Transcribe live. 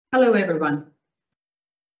Hello, everyone,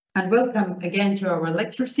 and welcome again to our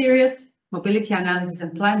lecture series, Mobility Analysis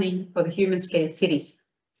and Planning for the Human Scale Cities.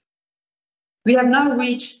 We have now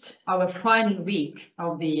reached our final week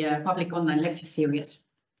of the public online lecture series.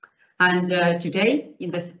 And today,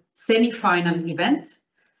 in the semi-final event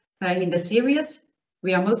in the series,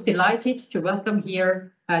 we are most delighted to welcome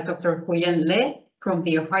here Dr. Huyen T from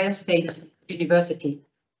the Ohio State University,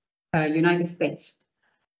 United States.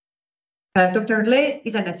 Dr. T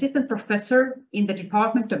is an assistant professor in the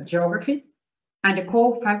Department of Geography and a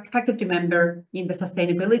co-faculty member in the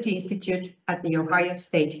Sustainability Institute at the Ohio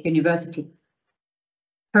State University.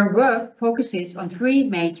 Her work focuses on three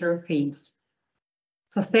major fields: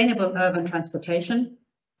 sustainable urban transportation,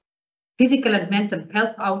 physical and mental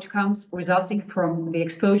health outcomes resulting from the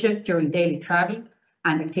exposure during daily travel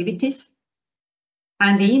and activities,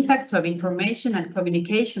 and the impacts of information and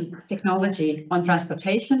communication technology on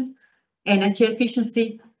transportation, energy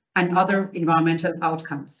efficiency, and other environmental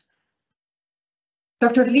outcomes.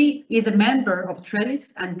 Dr. T is a member of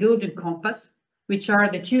TRELIS and Golden Compass, which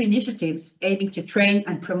are the two initiatives aiming to train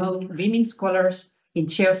and promote women scholars in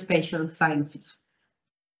geospatial sciences.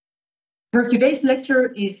 Her today's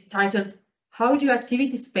lecture is titled, "How do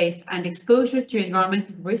activity space and exposure to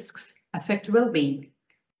environmental risks affect well-being?"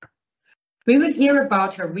 We will hear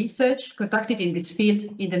about her research conducted in this field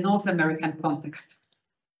in the North American context.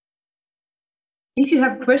 If you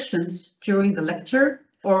have questions during the lecture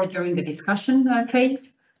or during the discussion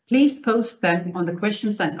phase, please post them on the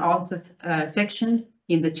questions and answers section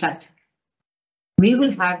in the chat. We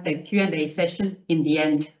will have the Q&A session in the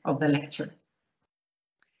end of the lecture.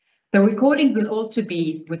 The recording will also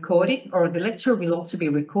be recorded, or the lecture will also be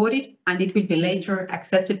recorded, and it will be later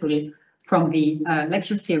accessible from the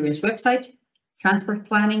lecture series website,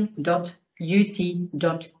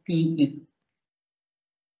 transportplanning.ut.ee.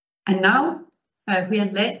 And now,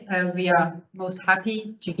 Huyen T, we are most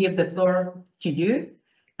happy to give the floor to you.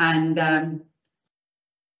 And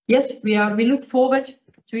yes, we look forward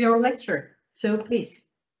to your lecture. So please.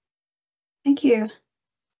 Thank you.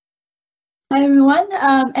 Hi, everyone,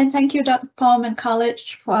 and thank you, Dr. Palm and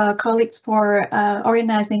colleagues for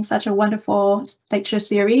organizing such a wonderful lecture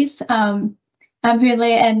series. I'm Huyen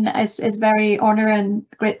T, and it's very honor and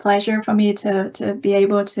great pleasure for me to be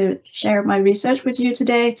able to share my research with you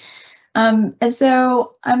today. And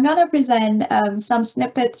so I'm going to present some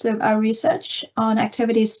snippets of our research on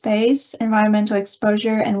activity space, environmental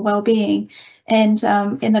exposure, and well-being, and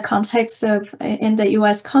in the context of in the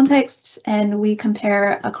U.S. context, and we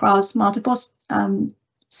compare across multiple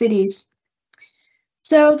cities.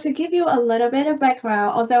 So to give you a little bit of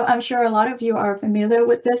background, although I'm sure a lot of you are familiar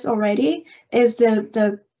with this already, is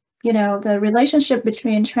the relationship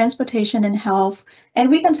between transportation and health.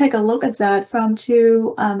 And we can take a look at that from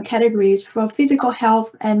two categories, for physical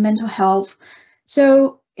health and mental health.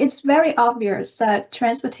 So it's very obvious that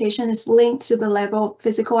transportation is linked to the level of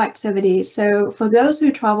physical activity. So for those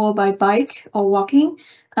who travel by bike or walking,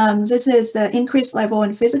 this is the increased level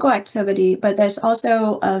in physical activity, but there's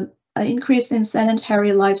also an increase in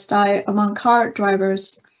sedentary lifestyle among car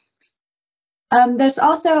drivers. There's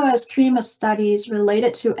also a stream of studies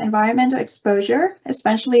related to environmental exposure,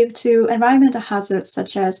 especially to environmental hazards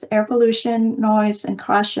such as air pollution, noise, and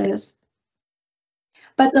crashes.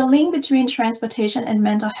 But the link between transportation and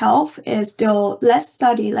mental health is still less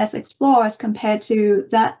studied, less explored as compared to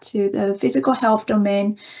the physical health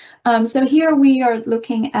domain. So here we are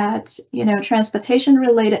looking at,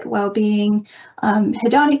 transportation-related well-being.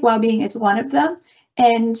 Hedonic well-being is one of them.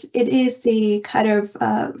 And it is the kind of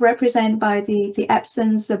represented by the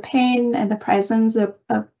absence of pain and the presence of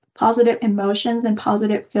positive emotions and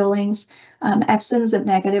positive feelings, absence of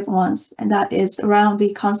negative ones. And that is around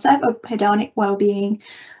the concept of hedonic well-being.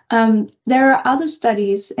 There are other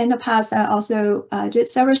studies. In the past, I also did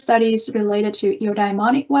several studies related to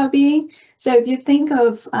eudaimonic well-being. So if you think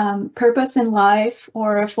of purpose in life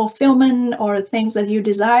or fulfillment or things that you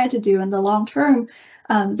desire to do in the long term,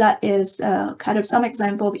 that is kind of some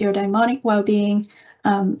example of eudaimonic well-being.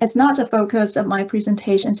 It's not the focus of my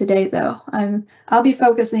presentation today, though. I'll be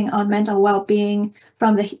focusing on mental well-being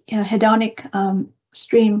from the hedonic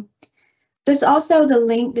stream. There's also the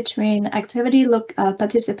link between activity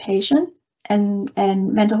participation and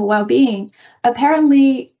mental well-being.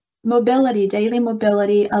 Apparently, daily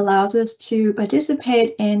mobility allows us to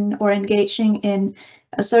participate in or engaging in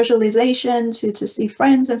socialization, to see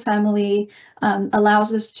friends and family,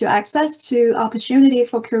 allows us to access to opportunity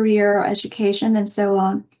for career, education, and so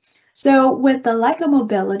on. So with the lack of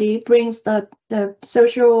mobility brings the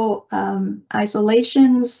social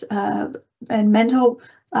isolations and mental,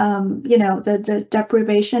 the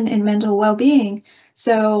deprivation in mental well-being.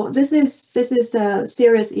 So this is a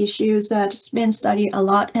serious issue that's been studied a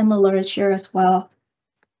lot in the literature as well.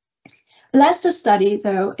 Last to study,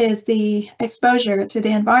 though, is the exposure to the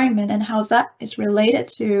environment and how that is related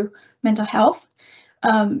to mental health.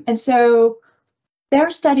 And so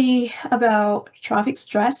there's a study about traffic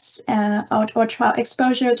stress or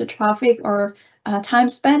exposure to traffic or time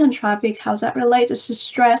spent on traffic, how that relates to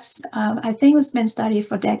stress. I think it's been studied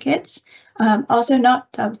for decades. Also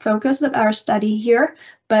not the focus of our study here,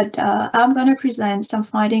 but I'm going to present some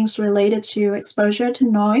findings related to exposure to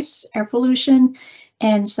noise, air pollution,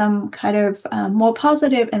 and some kind of more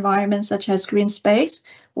positive environments such as green space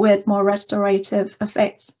with more restorative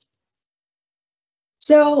effects.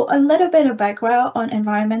 So a little bit of background on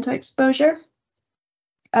environmental exposure.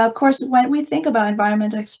 Of course, when we think about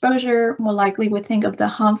environmental exposure, more likely we think of the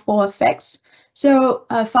harmful effects. So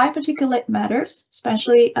fine particulate matters,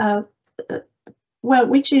 especially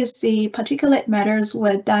which is the particulate matters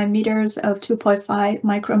with diameters of 2.5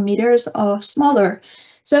 micrometers or smaller.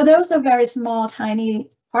 So those are very small, tiny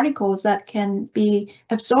particles that can be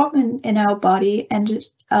absorbed in our body and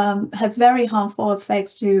have very harmful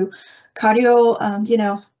effects to cardio,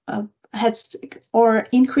 or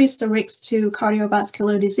increase the risk to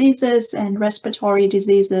cardiovascular diseases and respiratory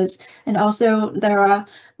diseases. And also there are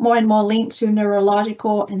more and more linked to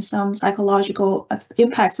neurological and some psychological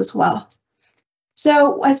impacts as well.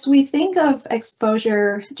 So as we think of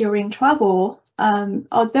exposure during travel,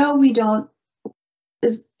 although we don't,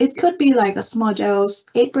 it could be like a small dose,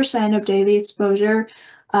 8% of daily exposure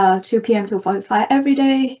to PM2.5 every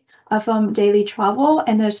day from daily travel.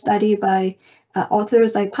 And there's study by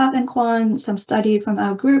authors like Park and Kwan, some study from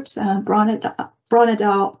our groups, Braun et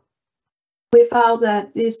al. We found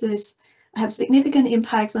that this have significant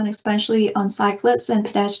impacts on, especially on cyclists and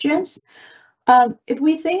pedestrians. If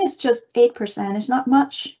we think it's just 8%, it's not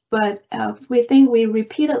much, but if we think we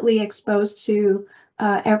repeatedly exposed to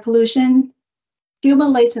air pollution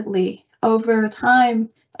cumulatively over time,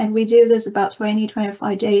 and we do this about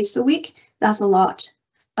 20-25 days a week, that's a lot.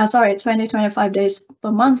 20-25 days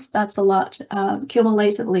per month, that's a lot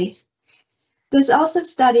cumulatively. There's also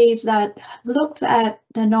studies that looked at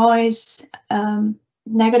the noise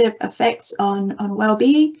negative effects on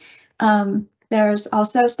well-being. There's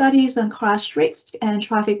also studies on crash risk and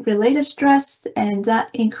traffic-related stress, and that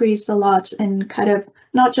increased a lot in kind of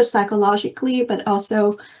not just psychologically, but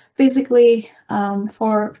also physically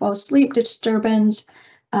for sleep disturbance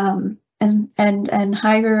and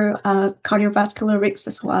higher cardiovascular risks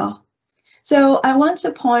as well. So I want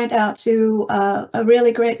to point out to a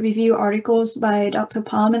really great review articles by Dr.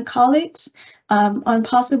 Palm and colleagues on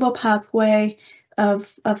possible pathway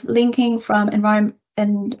of linking from environment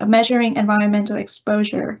and measuring environmental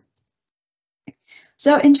exposure.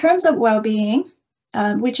 So in terms of well-being,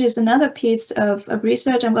 which is another piece of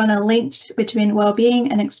research, I'm going to link between well-being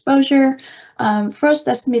and exposure. First,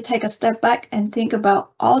 let me take a step back and think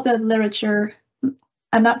about all the literature.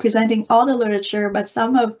 I'm not presenting all the literature, but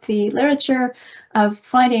some of the literature of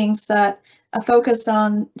findings that are focused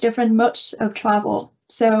on different modes of travel.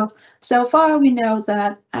 So far we know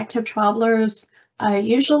that active travelers are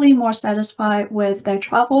usually more satisfied with their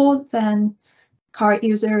travel than car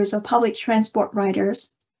users or public transport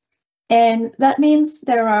riders. And that means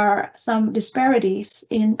there are some disparities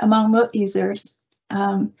among mode users.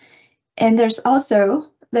 And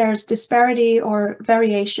there's disparity or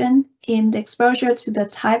variation in the exposure to the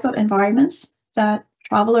type of environments that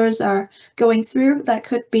travelers are going through that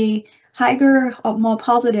could be higher or more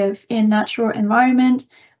positive in natural environment,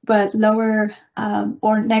 but lower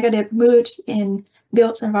or negative mood in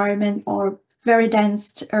built environment or very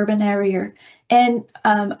dense urban area. And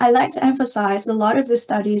I like to emphasize a lot of the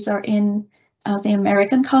studies are in the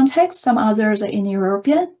American context, some others are in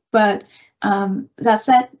European, but that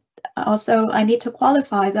said, also I need to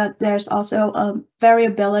qualify that there's also a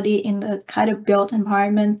variability in the kind of built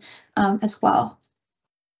environment as well.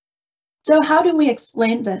 So how do we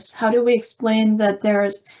explain this? How do we explain that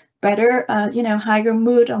there's better, higher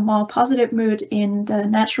mood or more positive mood in the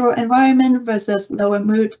natural environment versus lower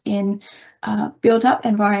mood in built-up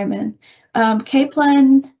environment?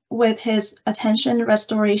 Kaplan, with his attention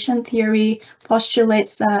restoration theory,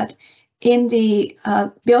 postulates that in the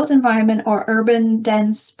built environment or urban,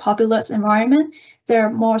 dense, populous environment, there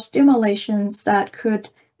are more stimulations that could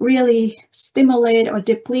really stimulate or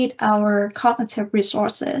deplete our cognitive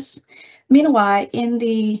resources. Meanwhile, in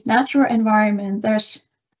the natural environment, there's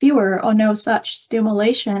fewer or no such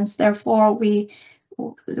stimulations. Therefore, we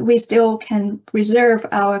still can preserve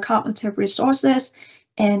our cognitive resources,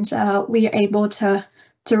 and we are able to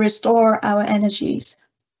restore our energies.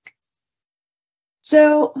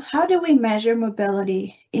 So how do we measure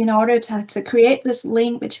mobility in order to create this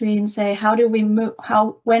link between, say, how do we move,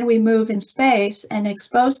 when we move in space and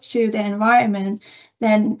exposed to the environment,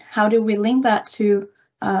 then how do we link that to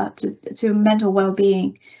mental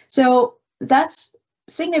well-being? So that's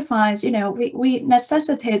signifies, we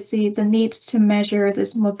necessitate the need to measure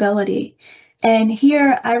this mobility. And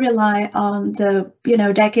here I rely on the,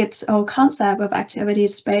 decades-old concept of activity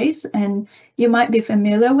space, and you might be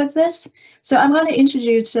familiar with this. So I'm going to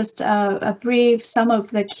introduce just a brief, some of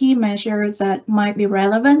the key measures that might be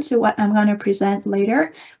relevant to what I'm going to present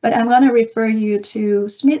later, but I'm going to refer you to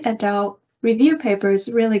Smith et al. Review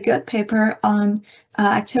papers, really good paper on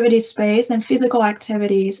activity space and physical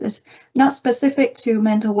activities. It's not specific to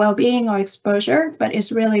mental well-being or exposure, but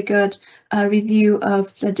it's really good review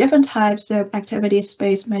of the different types of activity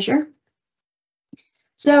space measure.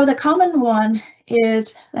 So the common one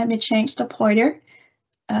is, let me change the pointer.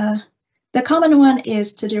 The common one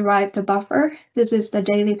is to derive the buffer. This is the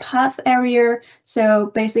daily path area. So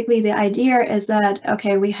basically the idea is that,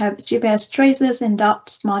 okay, we have GPS traces and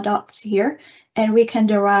dots, small dots here, and we can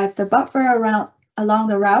derive the buffer along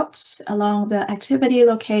the routes, along the activity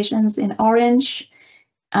locations in orange.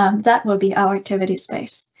 That will be our activity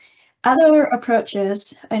space. Other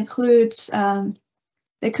approaches include,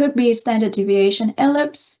 there could be standard deviation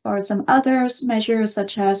ellipse or some other measures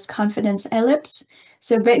such as confidence ellipse.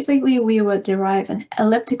 So basically, we would derive an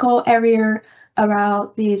elliptical area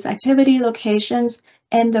around these activity locations,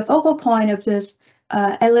 and the focal point of this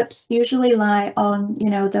ellipse usually lie on,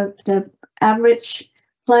 the average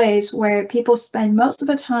place where people spend most of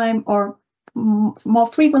the time or more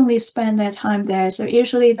frequently spend their time there. So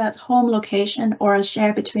usually that's home location or a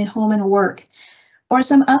share between home and work. Or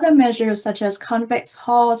some other measures such as convex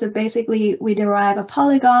hull. So basically, we derive a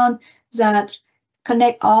polygon that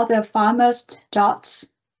connect all the farmost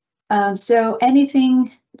dots. So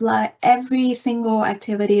anything like every single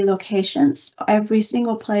activity locations, every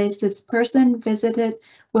single place this person visited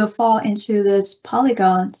will fall into this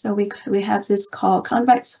polygon. So we have this called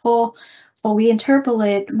convex hull, or we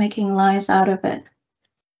interpolate making lines out of it.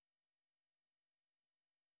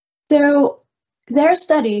 So there are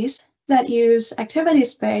studies that use activity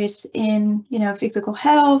space in, physical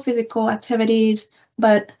health, physical activities,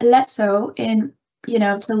 but less so in,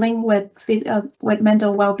 to link with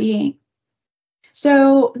mental well-being.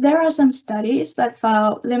 So there are some studies that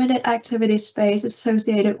found limited activity space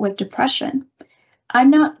associated with depression.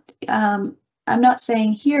 I'm not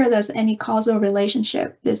saying here there's any causal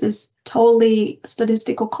relationship. This is totally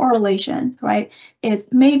statistical correlation, right? It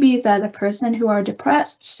may be that the person who are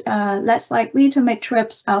depressed less likely to make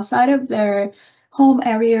trips outside of their home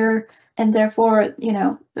area, and therefore,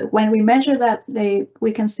 when we measure that,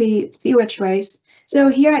 we can see fewer trace. So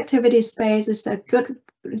here, activity space is a good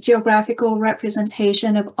geographical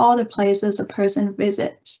representation of all the places a person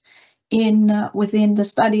visits within the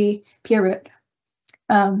study period.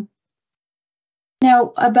 Now,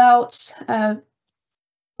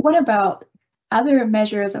 what about other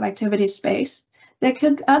measures of activity space?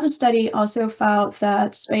 Other study also found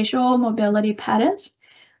that spatial mobility patterns.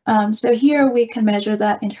 So here we can measure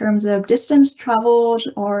that in terms of distance traveled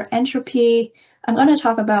or entropy. I'm going to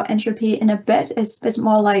talk about entropy in a bit. It's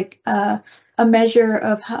more like a measure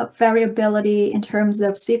of variability in terms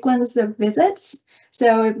of sequence of visits.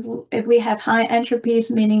 So if we have high entropies,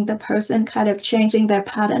 meaning the person kind of changing their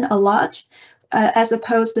pattern a lot, as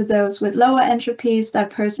opposed to those with lower entropies, that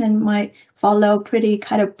person might follow pretty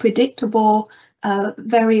kind of predictable,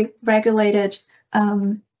 very regulated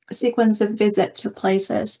sequence of visit to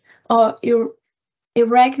places. Or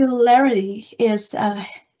irregularity is a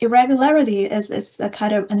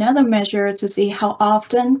kind of another measure to see how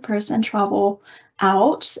often person travel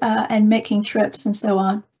out and making trips and so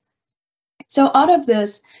on. So all of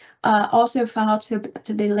this also found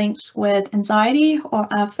to be linked with anxiety or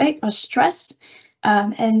affect or stress,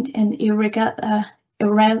 and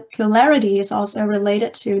irregularity is also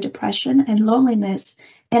related to depression and loneliness.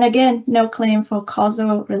 And again, no claim for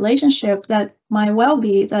causal relationship. That might well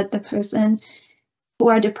be that the person who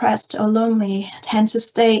are depressed or lonely tend to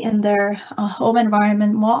stay in their home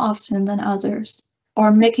environment more often than others,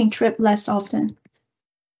 or making trip less often.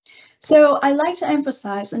 So I like to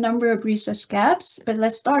emphasize a number of research gaps, but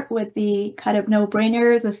let's start with the kind of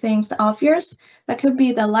no-brainer, the things obvious. That could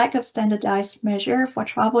be the lack of standardized measure for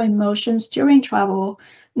travel emotions during travel.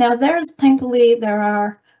 Now, thankfully, there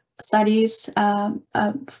are studies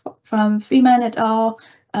from Freeman et al.,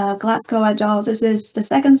 Glasgow et al. This is the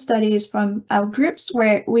second studies from our groups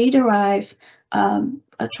where we derive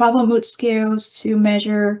travel mood scales to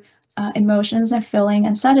measure emotions and feeling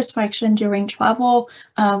and satisfaction during travel.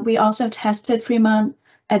 We also tested Fremont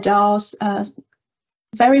adults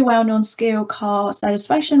very well-known scale called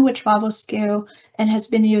satisfaction with travel scale, and has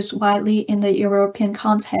been used widely in the European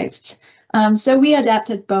context. So we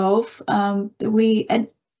adapted both. We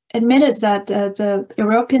admitted that the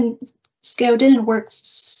European scale didn't work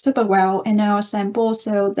super well in our sample,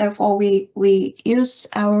 so therefore we used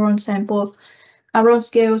our own sample, our own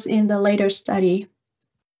scales in the later study.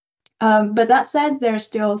 But that said, there's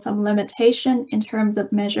still some limitation in terms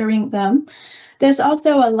of measuring them. There's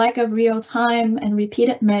also a lack of real-time and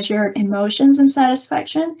repeated measure emotions and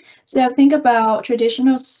satisfaction. So think about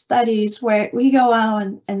traditional studies where we go out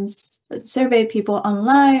and survey people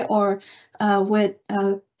online or with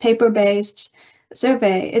paper-based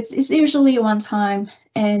survey. It's usually one time,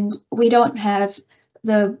 and we don't have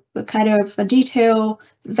the kind of detail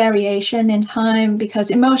variation in time because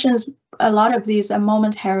emotions, a lot of these are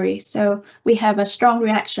momentary. So we have a strong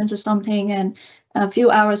reaction to something and a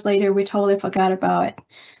few hours later, we totally forgot about it.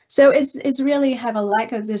 So it's really have a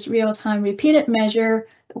lack of this real-time repeated measure.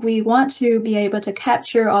 We want to be able to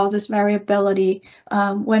capture all this variability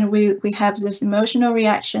when we have this emotional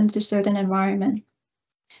reaction to certain environment.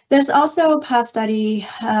 There's also past study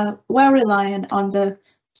well reliant on the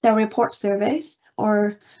self-report surveys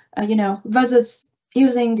or versus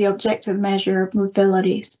using the objective measure of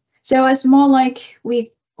mobilities. So it's more like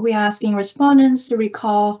we asking respondents to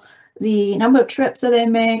recall the number of trips that they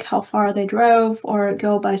make, how far they drove, or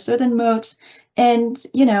go by certain modes. And,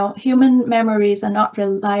 human memories are not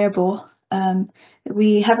reliable.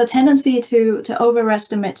 We have a tendency to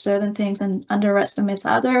overestimate certain things and underestimate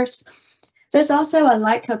others. There's also a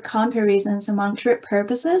lack of comparisons among trip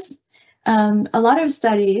purposes. A lot of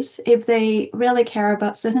studies, if they really care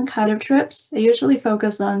about certain kind of trips, they usually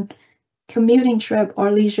focus on commuting trip or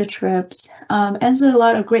leisure trips. And there's a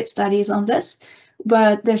lot of great studies on this.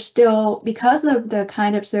 But there's still, because of the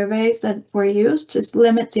kind of surveys that were used, just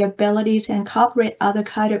limit the ability to incorporate other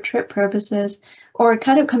kind of trip purposes or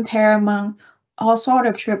kind of compare among all sort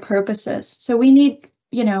of trip purposes. So we need,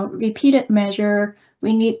 repeated measure.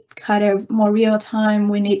 We need kind of more real time.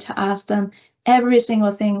 We need to ask them every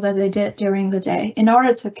single thing that they did during the day in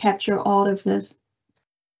order to capture all of this.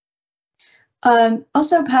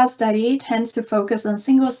 Also, past study tends to focus on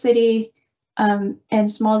single city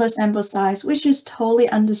and smaller sample size, which is totally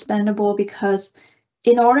understandable because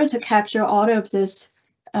in order to capture all of this,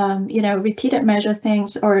 repeated measure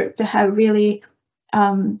things or to have really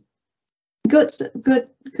good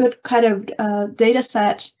kind of data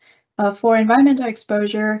set for environmental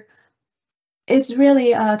exposure, it's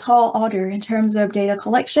really a tall order in terms of data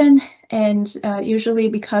collection. And usually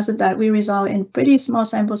because of that, we result in pretty small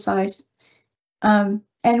sample size.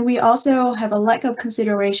 And we also have a lack of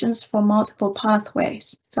considerations for multiple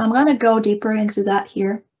pathways. So I'm going to go deeper into that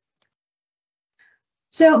here.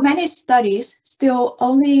 So many studies still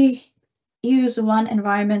only use one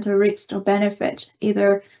environmental risk or benefit,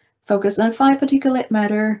 either focus on fine particulate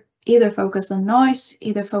matter, either focus on noise,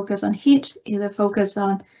 either focus on heat, either focus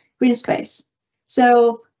on green space.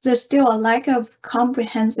 So there's still a lack of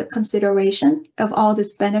comprehensive consideration of all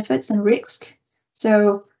these benefits and risks.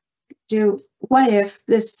 So what if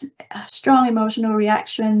this strong emotional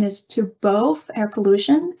reaction is to both air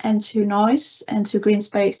pollution and to noise and to green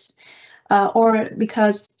space, or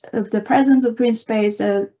because of the presence of green space,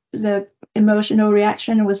 the emotional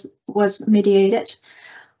reaction was mediated.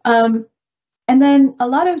 And then a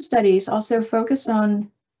lot of studies also focus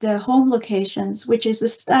on the home locations, which is a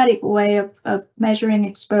static way of measuring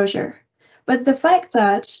exposure. But the fact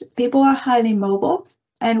that people are highly mobile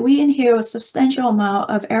and we inhale a substantial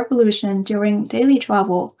amount of air pollution during daily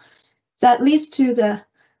travel, that leads to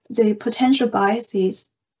the potential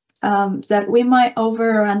biases that we might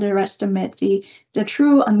over or underestimate the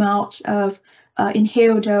true amount of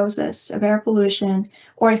inhaled doses of air pollution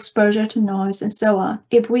or exposure to noise and so on.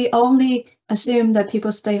 If we only assume that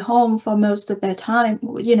people stay home for most of their time,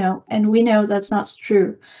 and we know that's not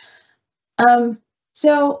true.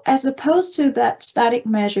 So as opposed to that static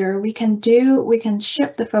measure, we can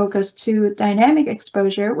shift the focus to dynamic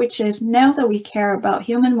exposure, which is now that we care about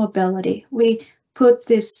human mobility, we put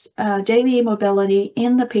this daily mobility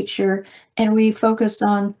in the picture and we focus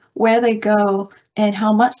on where they go and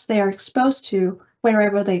how much they are exposed to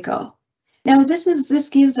wherever they go. Now, this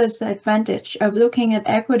gives us the advantage of looking at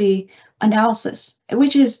equity analysis,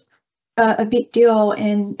 which is a big deal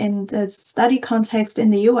in the study context in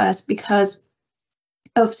the US because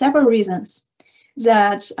of several reasons.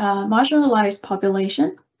 That marginalized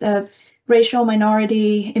population, the racial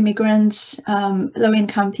minority, immigrants,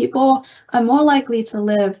 low-income people are more likely to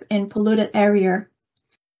live in polluted area.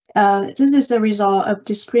 This is the result of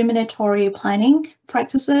discriminatory planning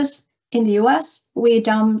practices in the US. We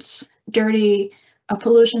dumped dirty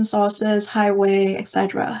pollution sources, highway,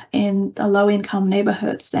 etc., in the low-income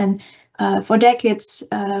neighborhoods, and for decades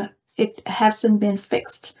it hasn't been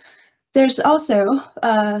fixed. There's also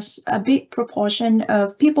a big proportion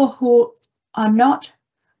of people who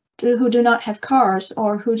do not have cars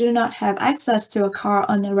or who do not have access to a car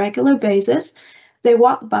on a regular basis. They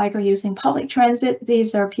walk, bike, or using public transit.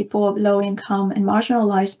 These are people of low income and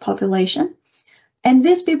marginalized population. And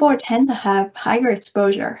these people tend to have higher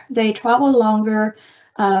exposure. They travel longer.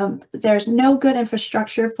 There's no good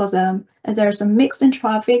infrastructure for them. And there's a mix in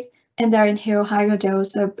traffic, and they inhale higher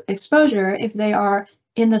dose of exposure if they are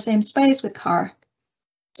in the same space with car.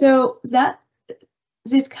 So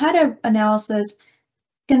this kind of analysis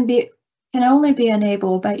can only be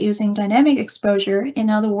enabled by using dynamic exposure. In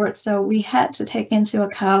other words, so we had to take into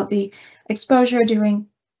account the exposure during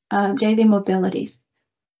daily mobilities.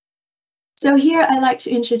 So here I'd like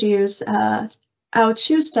to introduce our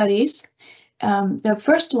two studies. The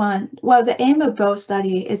first one, well, the aim of both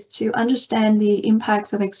studies is to understand the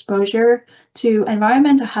impacts of exposure to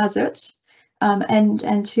environmental hazards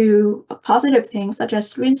and to positive things such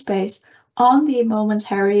as green space on the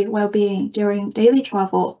momentary well-being during daily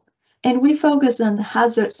travel. And we focus on the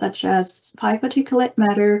hazards such as high particulate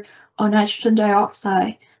matter or nitrogen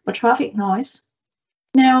dioxide or traffic noise.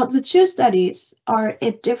 Now, the two studies are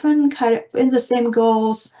at different in the same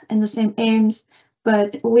goals and the same aims,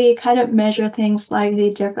 but we kind of measure things slightly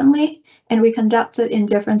differently, and we conduct it in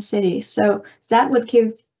different cities. So that would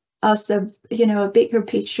give us a bigger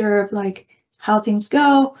picture of like how things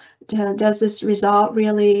go. Does this result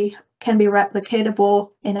really can be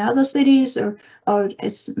replicatable in other cities, or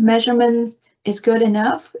its measurement is good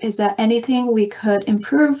enough? Is there anything we could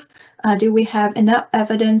improve? Do we have enough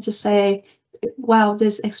evidence to say, wow,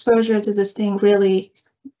 this exposure to this thing really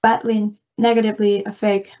badly, negatively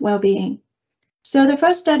affect well-being? So the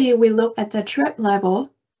first study, we look at the trip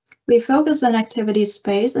level. We focus on activity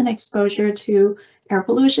space and exposure to air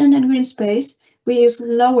pollution and green space. We use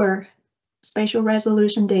lower spatial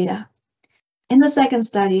resolution data. In the second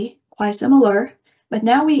study, quite similar, but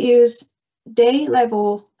now we use day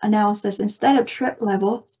level analysis instead of trip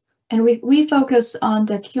level, and we focus on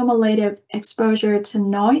the cumulative exposure to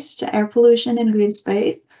noise, to air pollution and green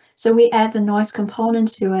space. So we add the noise component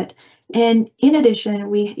to it. And in addition,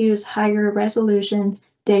 we use higher resolution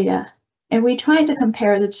data. And we try to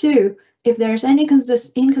compare the two. If there's any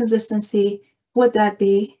inconsistency, would that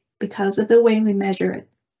be because of the way we measure it?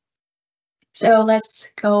 So let's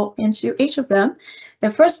go into each of them. The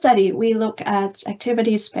first study, we look at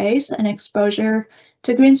activity space and exposure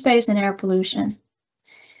to green space and air pollution.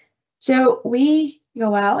 So we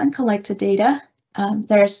go out and collect the data.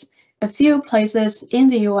 There's a few places in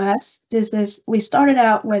the US. We started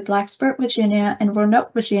out with Blacksburg, Virginia and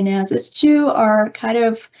Roanoke, Virginia. These two are kind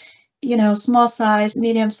of, small size,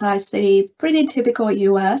 medium sized city, pretty typical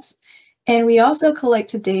US. And we also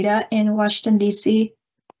collected data in Washington, DC,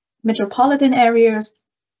 metropolitan areas.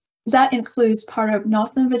 That includes part of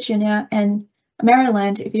Northern Virginia and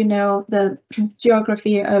Maryland, if you know the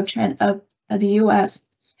geography of the US.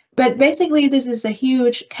 But basically, this is a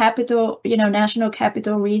huge capital, national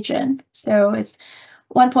capital region. So it's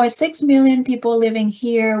 1.6 million people living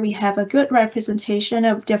here. We have a good representation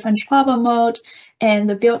of different travel mode, and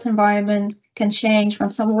the built environment can change from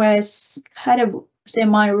somewhere kind of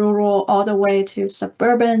semi-rural all the way to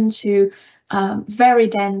suburban to very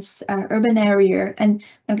dense urban area, and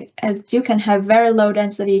you can have very low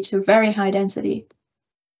density to very high density.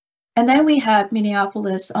 And then we have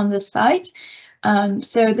Minneapolis on this side.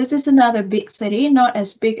 So this is another big city, not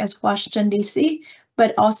as big as Washington, D.C.,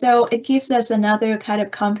 but also it gives us another kind of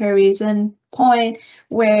comparison point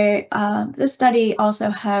where this study also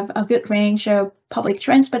have a good range of public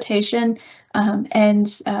transportation,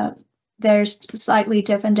 and there's slightly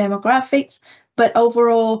different demographics. But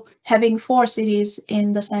overall, having 4 cities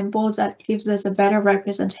in the same boat, that gives us a better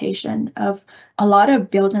representation of a lot of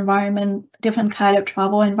built environment, different kind of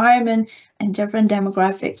travel environment, and different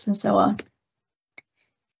demographics and so on.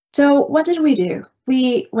 So what did we do?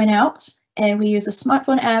 We went out and we used a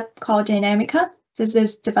smartphone app called Dynamica. This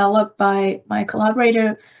is developed by my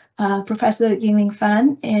collaborator, Professor Yingling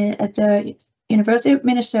Fan at the University of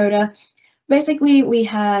Minnesota. Basically, we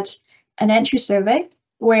had an entry survey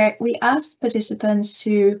where we asked participants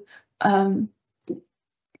to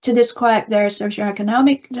describe their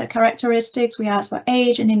socioeconomic characteristics. We asked for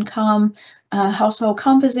age and income, household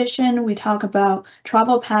composition. We talk about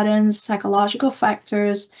travel patterns, psychological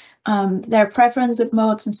factors, their preference of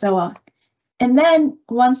modes, and so on. And then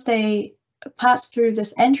once they pass through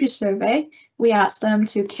this entry survey, we asked them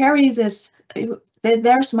to carry their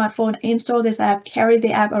smartphone, install this app, carry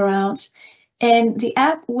the app around, and the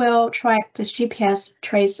app will track the GPS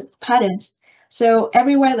trace patterns. So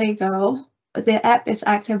everywhere they go, the app is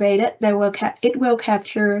activated. It will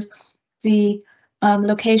capture the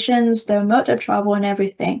locations, the mode of travel, and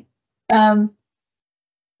everything.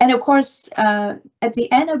 And of course, at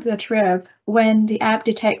the end of the trip, when the app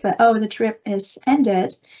detects that, oh, the trip is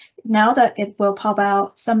ended, now that it will pop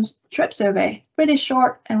out some trip survey, pretty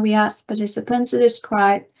short, and we ask participants to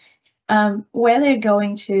describe where they're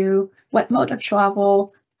going to, what mode of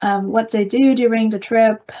travel, what they do during the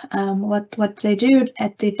trip, what they do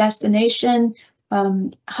at the destination,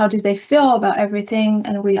 how do they feel about everything,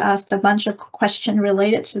 and we asked a bunch of questions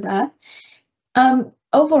related to that.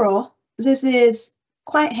 Overall, this is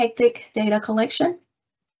quite hectic data collection.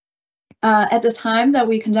 At the time that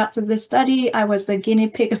we conducted this study, I was the guinea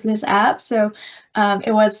pig of this app, so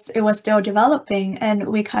it was still developing, and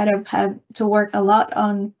we kind of had to work a lot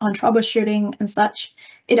on troubleshooting and such.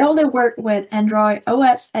 It only worked with Android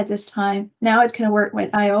OS at this time. Now it can work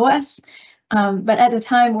with iOS, but at the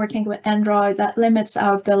time working with Android, that limits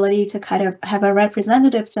our ability to kind of have a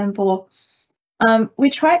representative sample. We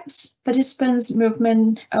tracked participants'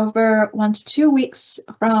 movement over 1 to 2 weeks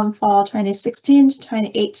from fall 2016 to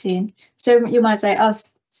 2018. So you might say, oh,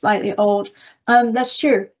 slightly old. That's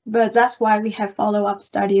true, but that's why we have follow-up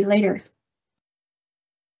study later.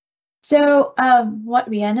 So what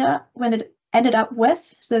we ended up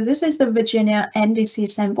with, so this is the Virginia NVC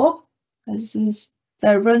sample. This is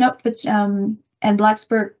the Roanoke and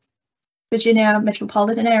Blacksburg, Virginia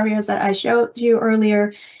metropolitan areas that I showed you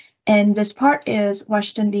earlier. And this part is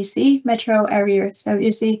Washington, D.C. metro area. So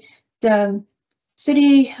you see the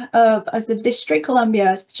city of the District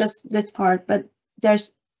Columbia is just this part, but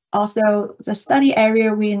there's also the study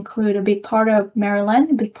area. We include a big part of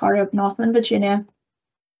Maryland, a big part of Northern Virginia.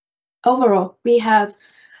 Overall, we have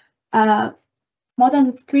more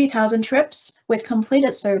than 3,000 trips with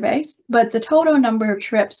completed surveys, but the total number of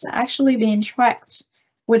trips actually being tracked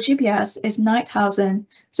with GPS is 9,000.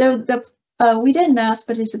 So we didn't ask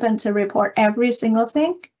participants to report every single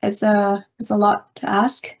thing. It's a lot to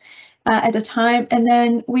ask at the time. And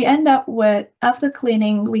then we end up with, after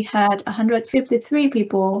cleaning, we had 153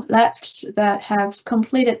 people left that have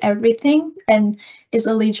completed everything and is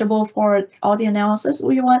eligible for all the analysis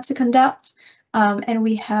we want to conduct. And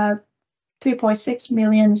we have 3.6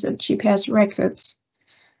 million of GPS records.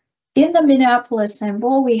 In the Minneapolis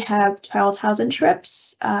sample, we have 12,000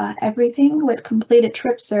 trips, everything with completed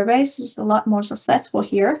trip surveys. It's a lot more successful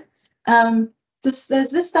here.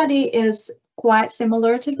 This study is quite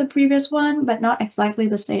similar to the previous one, but not exactly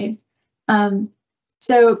the same.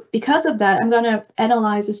 So because of that, I'm going to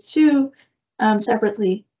analyze this two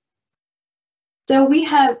separately. So we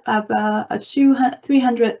have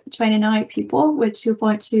 329 people with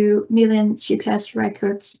 2.2 million GPS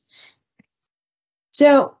records.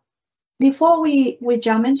 So before we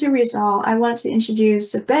jump into result, I want to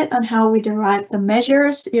introduce a bit on how we derive the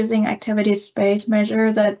measures using activity space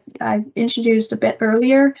measure that I introduced a bit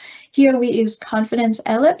earlier. Here we use confidence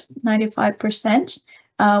ellipse, 95%.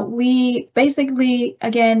 We basically,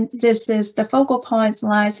 again, this is the focal points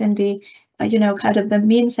lies in the, kind of the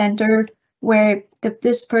mean center where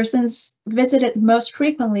this person's visited most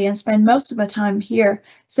frequently and spend most of the time here.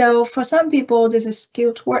 So for some people, this is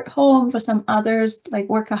skewed toward home. For some others, like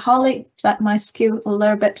workaholic, that might skew a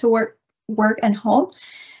little bit to work and home.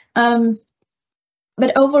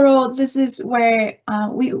 But overall, this is where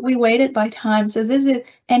we weighted by time. So this is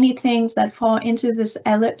any things that fall into this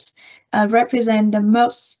ellipse represent the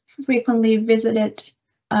most frequently visited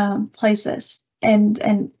places,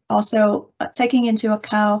 and also taking into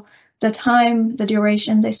account the time, the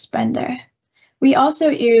duration they spend there. We also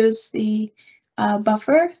use the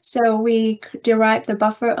buffer. So we derive the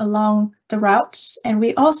buffer along the routes, and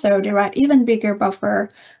we also derive even bigger buffer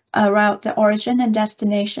around the origin and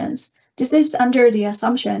destinations. This is under the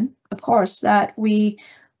assumption, of course, that we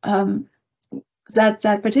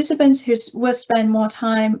that participants who will spend more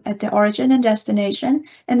time at the origin and destination,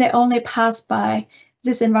 and they only pass by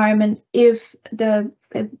this environment if the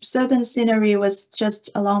certain scenery was just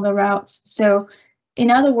along the route. So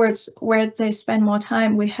in other words, where they spend more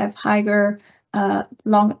time, we have higher,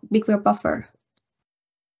 bigger buffer.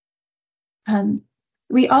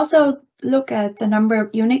 We also look at the number of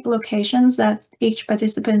unique locations that each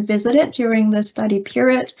participant visited during the study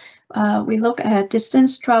period. We look at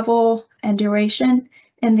distance travel and duration,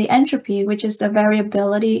 and the entropy, which is the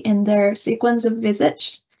variability in their sequence of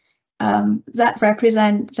visits. That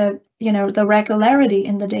represents the regularity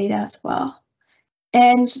in the data as well.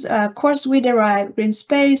 And of course, we derive green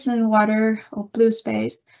space and water or blue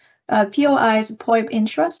space. POIs, point of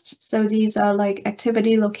interest. So these are like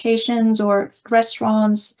activity locations or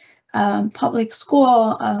restaurants, public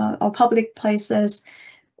school or public places.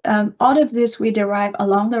 All of this we derive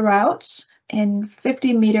along the routes in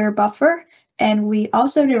 50-meter buffer, and we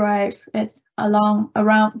also derive it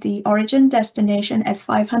around the origin destination at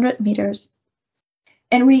 500 meters.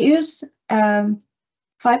 And we use 5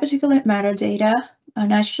 particulate matter data,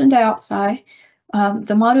 nitrogen dioxide,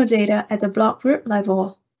 the model data at the block group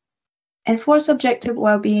level. And for subjective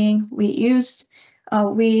well-being,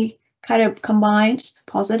 we kind of combined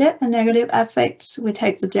positive and negative affects. We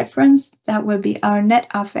take the difference, that will be our net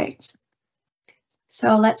affect.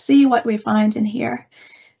 So let's see what we find in here.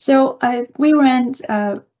 So we ran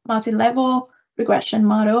a multi-level regression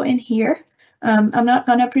model in here. I'm not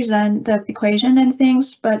going to present the equation and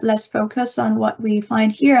things, but let's focus on what we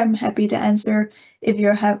find here. I'm happy to answer if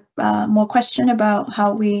you have more question about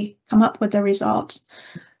how we come up with the results.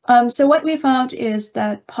 So what we found is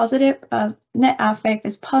that positive net affect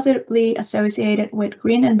is positively associated with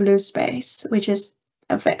green and blue space, which is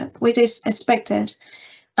expected.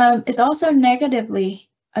 It's also negatively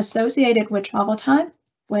associated with travel time,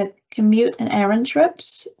 with commute and errand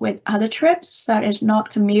trips, with other trips that is not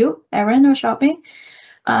commute, errand, or shopping.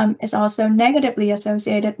 It's also negatively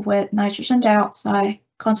associated with nitrogen dioxide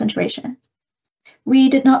concentration. We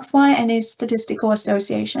did not find any statistical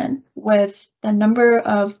association with the number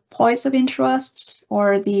of points of interest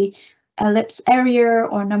or the ellipse area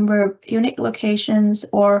or number of unique locations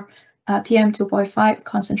or PM2.5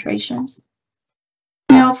 concentrations.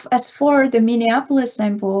 Now, as for the Minneapolis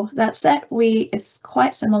sample, that said, it's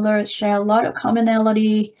quite similar, share a lot of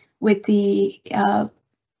commonality with the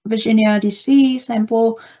Virginia, DC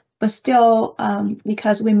sample, but still,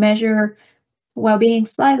 because we measure well-being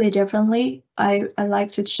slightly differently, I like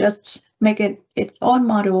to just make it its own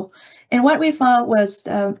model. And what we found was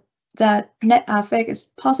that net affect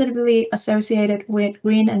is positively associated with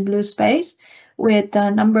green and blue space, with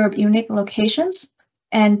the number of unique locations,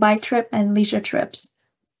 and bike trip and leisure trips.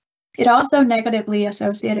 It also negatively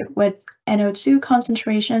associated with NO2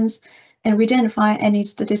 concentrations, and we didn't find any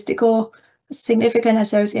statistical significant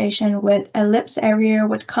association with ellipse area,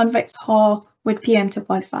 with convex hull, with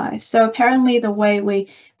PM2.5. So apparently the way we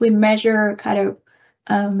measure kind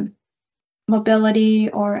of mobility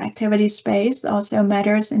or activity space also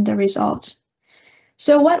matters in the results.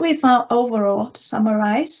 So what we found overall, to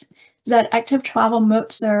summarize, is that active travel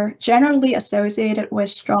modes are generally associated with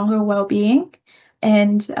stronger well-being,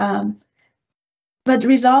 and but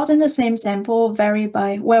results in the same sample vary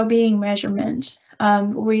by well-being measurement.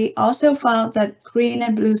 We also found that green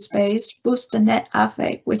and blue space boost the net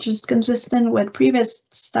affect, which is consistent with previous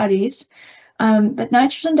studies. But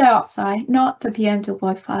nitrogen dioxide, not the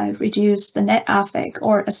PM2.5, reduced the net affect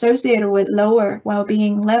or associated with lower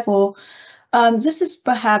well-being level. This is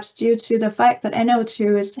perhaps due to the fact that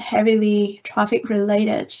NO2 is heavily traffic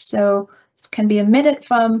related, so it can be emitted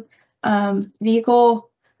from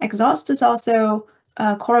vehicle exhaust. Is also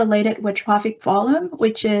correlated with traffic volume,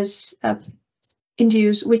 which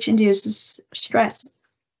induces stress.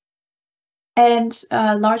 And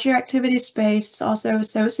larger activity space is also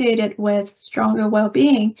associated with stronger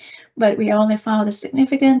well-being, but we only found it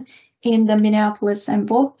significant in the Minneapolis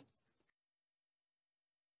sample.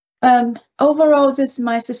 Overall, this is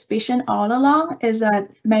my suspicion all along, is that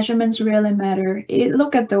measurements really matter.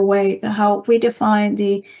 Look at the way how we define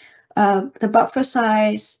the buffer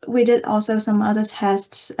size. We did also some other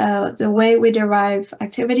tests, the way we derive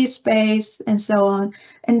activity space and so on,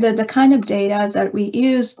 and the kind of data that we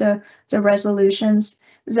use, the resolutions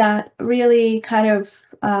that really kind of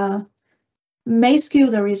may skew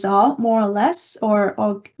the result more or less,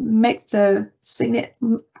 or make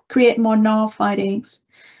create more null findings.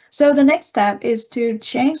 So the next step is to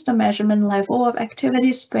change the measurement level of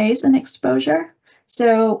activity space and exposure.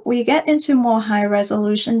 So we get into more high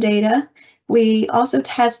resolution data. We also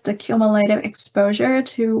test the cumulative exposure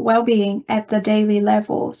to well-being at the daily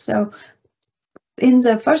level. So in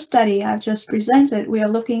the first study I just presented, we are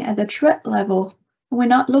looking at the trip level. We're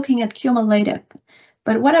not looking at cumulative.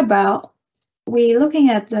 But what about we looking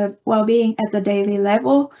at the well-being at the daily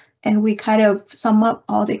level, and we kind of sum up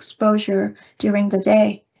all the exposure during the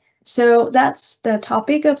day. So that's the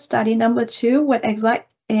topic of study number 2 with exact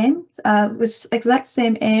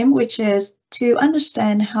same aim, which is to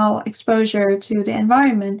understand how exposure to the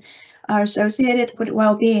environment are associated with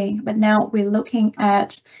well-being. But now we're looking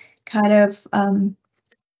at kind of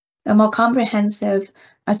a more comprehensive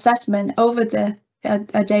assessment over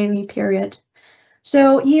a daily period.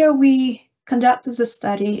 So here we conducted a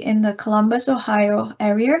study in the Columbus, Ohio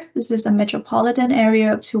area. This is a metropolitan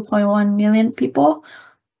area of 2.1 million people.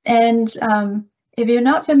 And if you're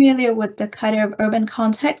not familiar with the kind of urban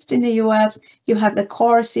context in the US, you have the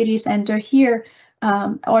core city center here,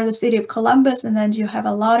 or the city of Columbus, and then you have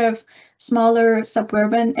a lot of smaller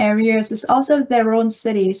suburban areas. It's also their own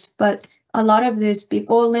cities, but a lot of these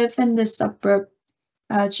people live in the suburb,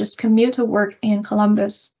 just commute to work in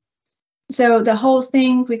Columbus. So the whole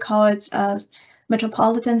thing, we call it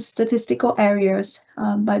metropolitan statistical areas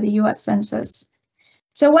by the US Census.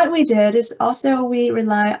 So what we did is also we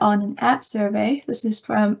rely on an app survey. This is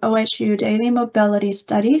from OSU Daily Mobility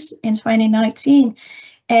Studies in 2019.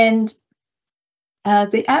 And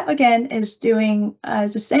the app, again, is doing the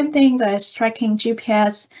same thing as tracking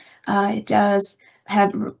GPS. It does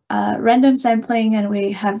have random sampling, and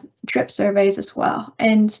we have trip surveys as well.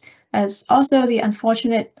 And as also the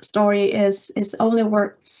unfortunate story is only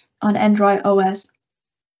work on Android OS.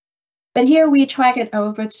 But here we track it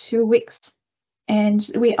over 2 weeks. And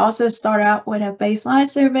we also start out with a baseline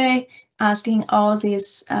survey asking all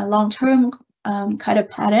these long-term kind of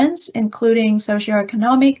patterns, including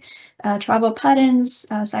socioeconomic, travel patterns,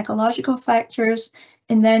 psychological factors.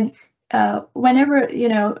 And then whenever,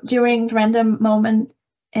 during random moment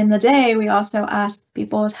in the day, we also ask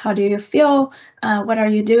people, how do you feel? What are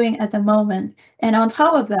you doing at the moment? And on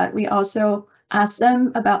top of that, we also ask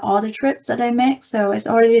them about all the trips that they make. So it's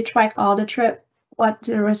already tracked all the trip. What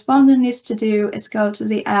the respondent needs to do is go to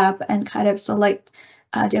the app and kind of select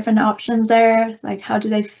different options there, like how do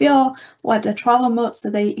they feel, what the travel modes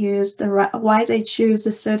that they use, why they choose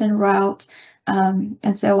a certain route,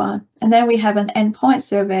 and so on. And then we have an endpoint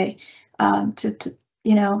survey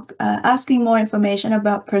asking more information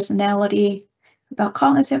about personality, about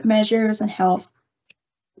cognitive measures and health.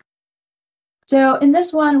 So in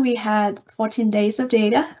this one, we had 14 days of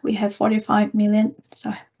data. We had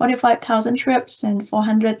 45,000 trips and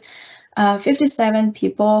 457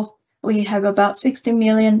 people. We have about 60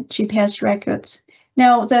 million GPS records.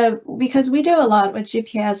 Now, because we do a lot with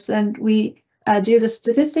GPS and we do the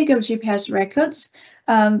statistic of GPS records,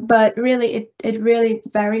 but really it really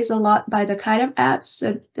varies a lot by the kind of apps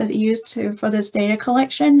that used for this data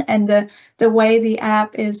collection and the way the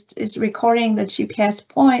app is recording the GPS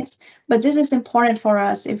points. But this is important for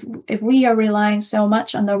us if we are relying so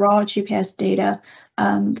much on the raw GPS data.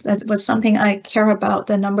 That was something I care about,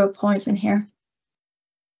 the number of points in here.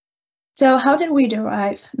 So how did we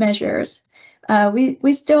derive measures?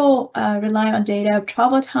 We still rely on data of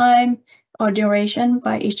travel time or duration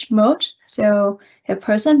by each mode. So if a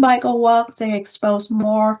person bike or walk, they expose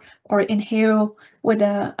more or inhale with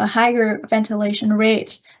a higher ventilation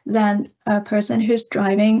rate than a person who's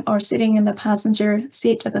driving or sitting in the passenger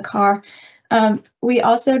seat of the car. We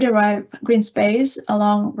also derive green space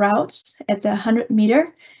along routes at the 100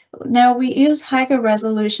 meter. Now we use higher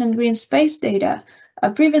resolution green space data.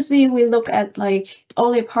 Previously, we look at like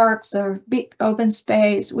only parks or big open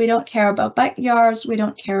space. We don't care about backyards. We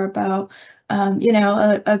don't care about,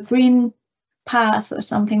 a green path or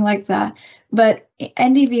something like that. But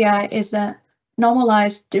NDVI is a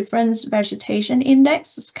normalized difference vegetation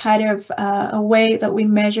index. It's kind of a way that we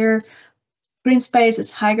measure green space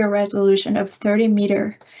is higher resolution of 30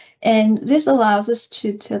 meter. And this allows us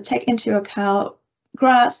to take into account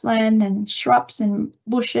grassland and shrubs and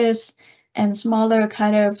bushes and smaller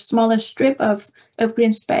strip of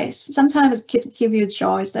green space. Sometimes it give you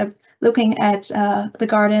choice of looking at the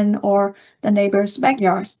garden or the neighbor's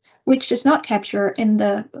backyards, which is not captured in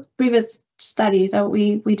the previous study that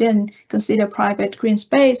we didn't consider private green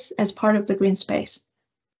space as part of the green space.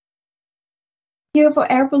 Here for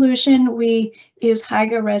air pollution, we use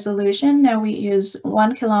higher resolution. Now we use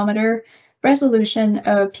 1 kilometer resolution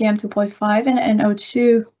of PM2.5 and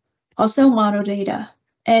NO2, also model data.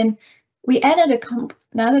 And we added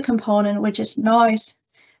another component, which is noise.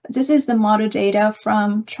 This is the model data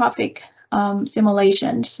from traffic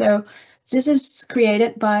simulation. So this is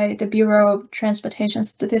created by the Bureau of Transportation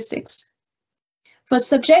Statistics. For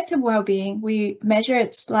subjective well-being, we measure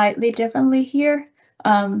it slightly differently here.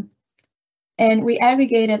 And we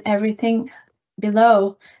aggregated everything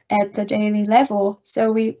below at the daily level.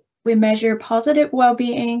 So we measure positive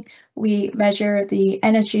well-being, we measure the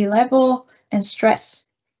energy level and stress.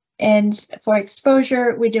 And for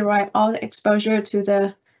exposure, we derive all the exposure to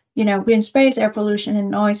the, green space, air pollution,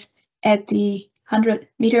 and noise at the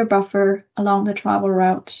 100-meter buffer along the travel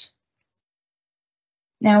route.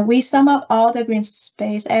 Now we sum up all the green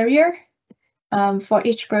space area for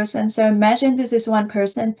each person. So imagine this is one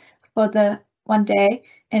person for the 1 day,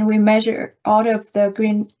 and we measure all of the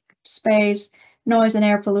green space, noise, and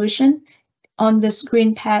air pollution on this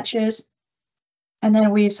green patches and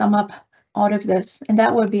then we sum up all of this, and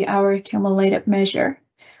that would be our cumulative measure.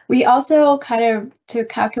 We also to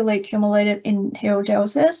calculate cumulative inhale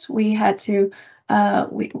doses, we had to,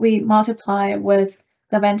 we multiply with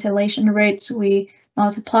the ventilation rates, we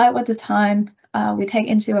multiply with the time, we take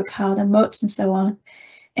into account the modes and so on.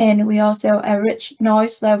 And we also average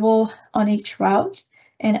noise level on each route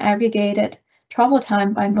and aggregated travel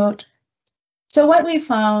time by mode. So what we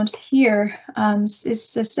found here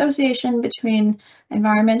is association between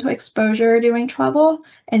environmental exposure during travel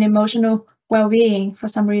and emotional well-being. For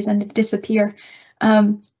some reason, it disappeared,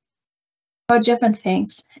 or different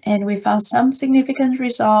things. And we found some significant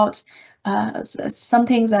results, some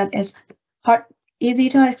things that is easy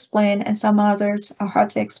to explain, and some others are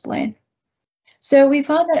hard to explain. So we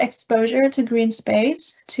found that exposure to green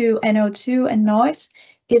space, to NO2 and noise,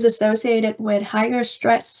 is associated with higher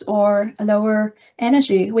stress or lower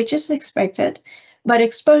energy, which is expected. But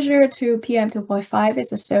exposure to PM2.5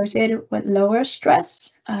 is associated with lower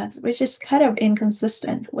stress, which is kind of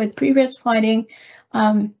inconsistent with previous finding.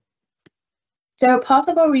 So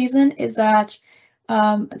possible reason is that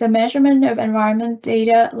the measurement of environment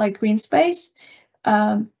data like green space,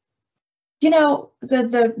 you know,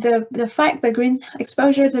 the fact that green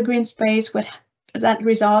exposure to green space would that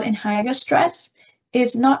result in higher stress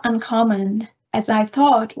is not uncommon, as I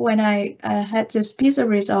thought when I had this piece of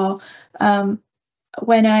result.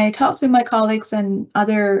 When I talked to my colleagues and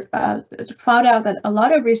other, found out that a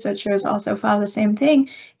lot of researchers also found the same thing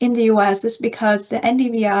in the US, is because the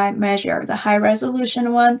NDVI measure, the high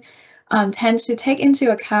resolution one, tends to take into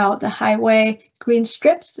account the highway green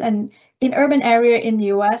strips, and in urban area in the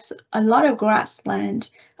US, a lot of grassland,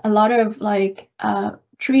 a lot of like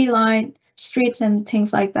tree-lined streets and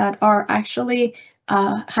things like that are actually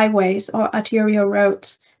highways or arterial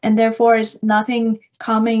roads, and therefore is nothing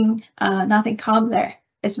calming, nothing calm there.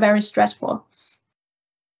 It's very stressful.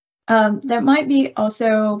 There might be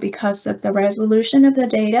also because of the resolution of the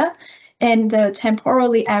data and the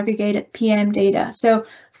temporally aggregated PM data. So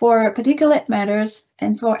for particulate matters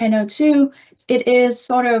and for NO2, it is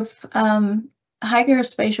sort of higher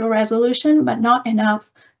spatial resolution, but not enough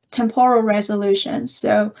temporal resolution.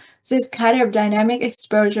 So this kind of dynamic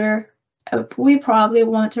exposure, we probably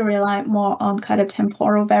want to rely more on kind of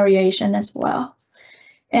temporal variation as well.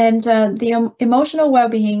 And the emotional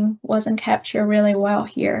well-being wasn't captured really well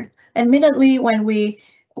here. Admittedly, when we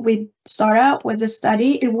start out with the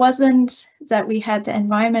study, it wasn't that we had the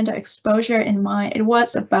environmental exposure in mind. It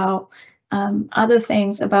was about other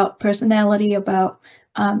things, about personality, about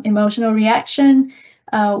emotional reaction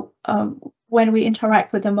when we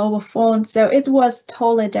interact with the mobile phone. So it was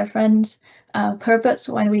totally different purpose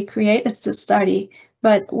when we created the study.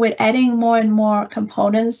 But with adding more and more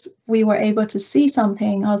components, we were able to see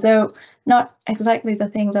something, although not exactly the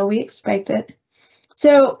thing that we expected.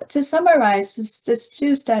 So to summarize this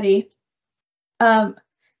two study,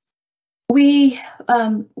 we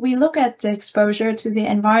look at the exposure to the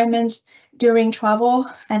environment during travel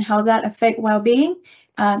and how that affect well-being,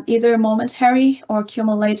 either momentary or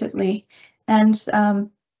cumulatively. And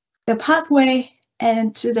the pathway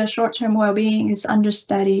and to the short-term well-being is under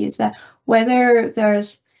study. Is that whether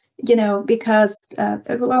there's, you know, because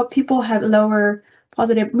well, people have lower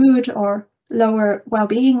positive mood or lower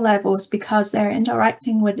well-being levels because they're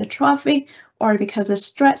interacting with the traffic, or because of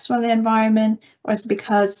stress from the environment, or it's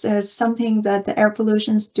because there's something that the air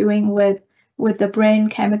pollution is doing with the brain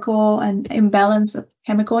chemical and imbalance of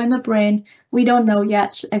chemical in the brain. We don't know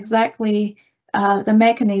yet exactly the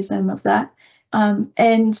mechanism of that.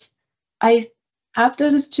 And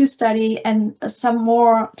after this two study and some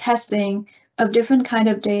more testing of different kind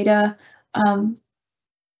of data,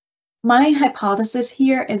 my hypothesis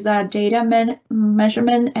here is that data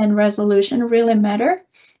measurement and resolution really matter.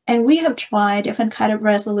 And we have tried different kind of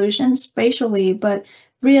resolution spatially, but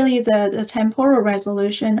really the temporal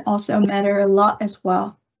resolution also matter a lot as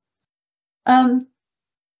well.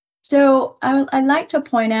 So I'd like to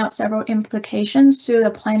point out several implications to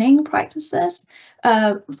the planning practices.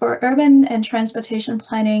 For urban and transportation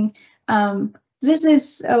planning, this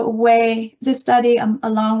is a way, this study,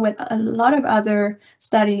 along with a lot of other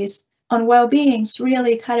studies on well-being,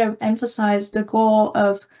 really kind of emphasize the goal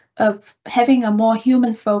of having a more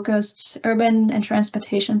human-focused urban and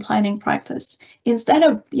transportation planning practice. Instead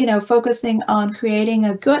of, you know, focusing on creating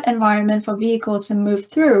a good environment for vehicles to move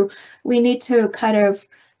through, we need to kind of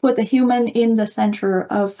put the human in the center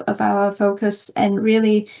of our focus and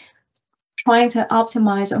really trying to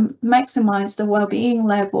optimize or maximize the well-being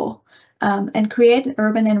level, and create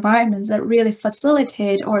urban environments that really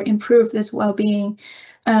facilitate or improve this well-being.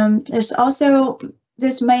 There's also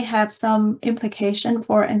this may have some implication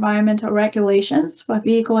for environmental regulations for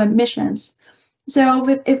vehicle emissions. So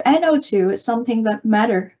if NO2 is something that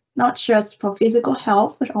matters, not just for physical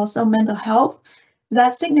health, but also mental health,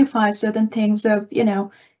 that signifies certain things of,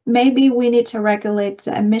 maybe we need to regulate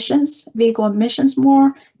the emissions, vehicle emissions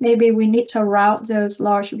more. Maybe we need to route those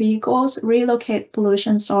large vehicles, relocate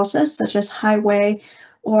pollution sources such as highway,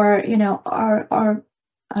 or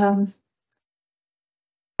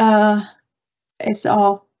it's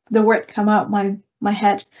all the word come out my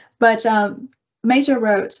head, but major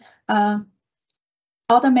roads,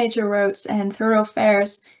 all the major roads and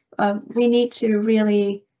thoroughfares, we need to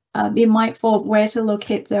really be mindful of where to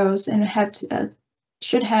locate those and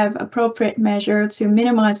should have appropriate measure to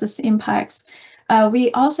minimize these impacts.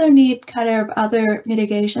 We also need kind of other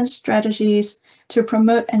mitigation strategies to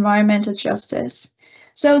promote environmental justice.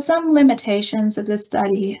 So some limitations of this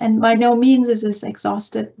study, and by no means is this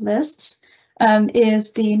exhaustive list,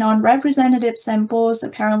 is the non-representative samples.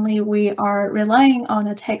 Apparently, we are relying on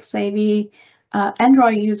a tech-savvy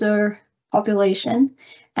Android user population,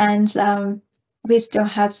 and we still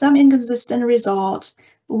have some inconsistent results.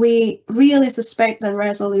 We really suspect the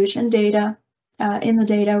resolution data in the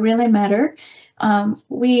data really matter.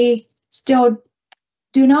 We still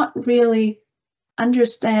do not really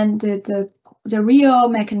understand the real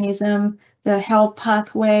mechanism, the health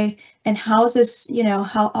pathway, and how this,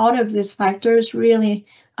 how all of these factors really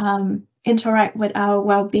interact with our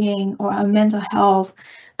well-being or our mental health.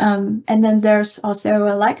 And then there's also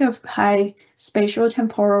a lack of high spatial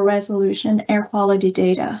temporal resolution air quality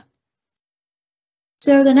data.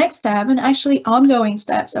 So the next step, and actually ongoing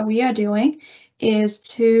steps that we are doing, is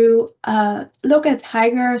to look at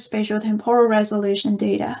higher spatial temporal resolution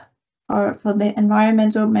data for the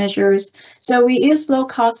environmental measures. So we use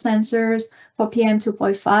low-cost sensors for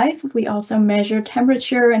PM2.5. We also measure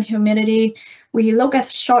temperature and humidity. We look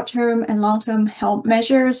at short-term and long-term health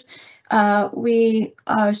measures. We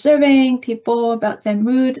are surveying people about their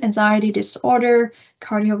mood, anxiety disorder,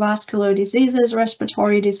 cardiovascular diseases,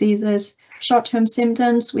 respiratory diseases, short-term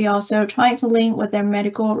symptoms. We also try to link with their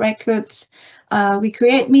medical records. We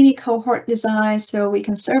create mini cohort designs so we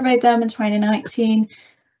can survey them in 2019,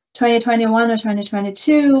 2021 or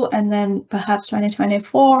 2022, and then perhaps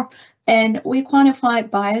 2024. And we quantify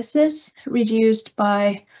biases reduced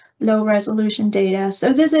by low resolution data.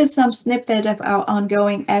 So this is some snippet of our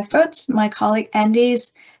ongoing efforts. My colleague Andy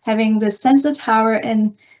is having the sensor tower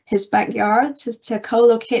in his backyard to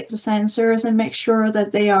co-locate the sensors and make sure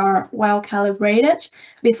that they are well calibrated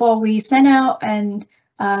before we send out and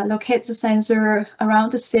locate the sensor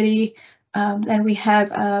around the city. And we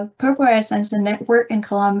have a purple air sensor network in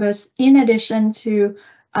Columbus, in addition to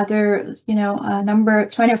other, number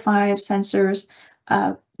 25 sensors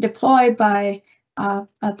deployed by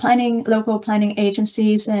local planning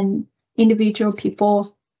agencies and individual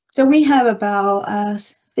people. So we have about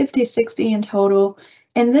 50, 60 in total.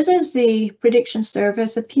 And this is the prediction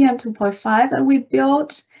service, the PM2.5 that we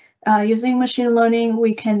built. Using machine learning,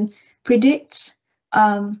 we can predict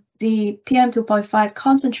the PM2.5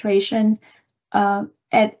 concentration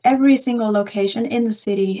at every single location in the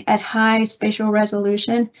city at high spatial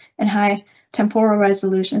resolution and high temporal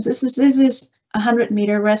resolutions. This is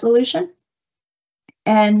 100-meter resolution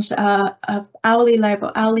and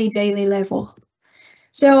hourly, daily level.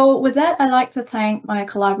 So with that, I'd like to thank my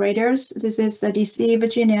collaborators. This is the DC,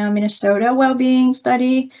 Virginia, Minnesota Wellbeing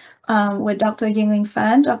Study with Dr. Yingling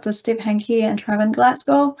Fan, Dr. Steve Henke, and Trevin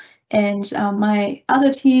Glasgow, and my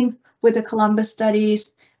other team with the Columbus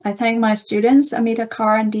Studies. I thank my students, Amita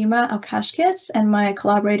Carr and Dima Alkashkit, and my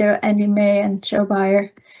collaborator, Andy May and Joe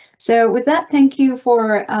Beyer. So with that, thank you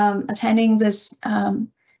for attending this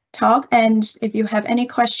talk. And if you have any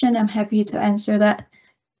question, I'm happy to answer that.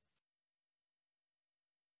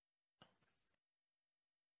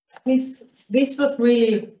 This was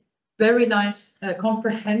really very nice,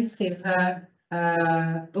 comprehensive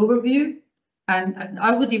overview, and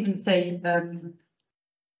I would even say a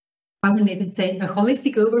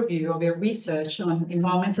holistic overview of your research on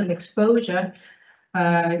environmental exposure,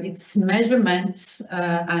 its measurements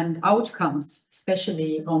and outcomes,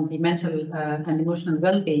 especially on the mental and emotional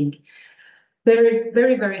well-being. Very,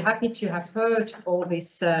 very, very happy to have heard all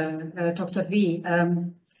this, Dr. Lee.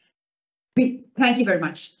 Thank you very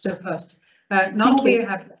much. So first, now we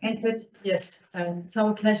have entered, yes, it's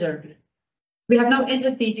our pleasure. We have now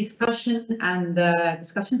entered the discussion and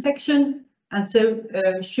discussion section. And so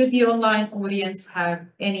should the online audience have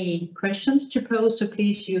any questions to pose, so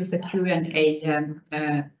please use the Q&A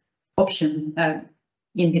option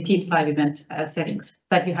in the Teams live event settings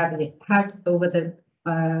that you have over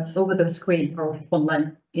the screen or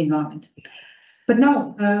online environment. But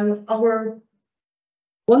now our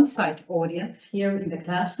on-site audience here in the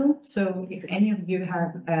classroom. So if any of you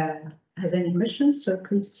has any questions, so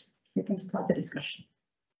please you can start the discussion.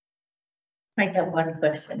 I have one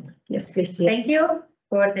question. Yes, please. Thank you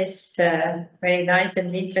for this very nice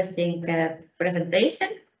and interesting presentation.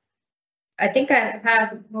 I think I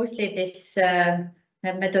have mostly this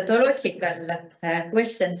methodological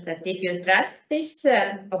questions that if you track this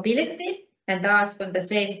mobility and ask on the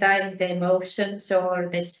same time the emotions or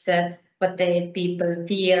this what the people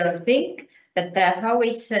feel or think, that how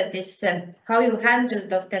is this how you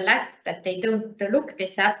handled of the lack that they don't look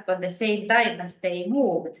this up on the same time as they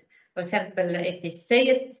moved. For example, it is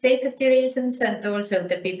safety reasons, and also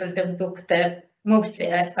the people don't look the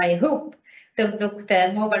mostly I hope don't look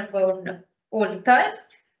the mobile phone all the time.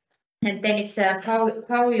 And then it's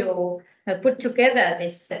how you put together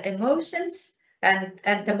these emotions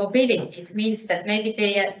and the mobility. It means that maybe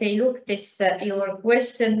they look this your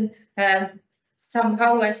question some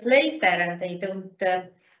hours later and they don't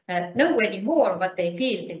know anymore what they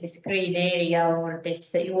feel in this green area or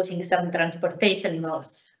this using some transportation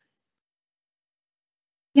modes.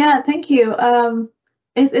 Yeah, thank you.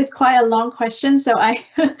 It's quite a long question, so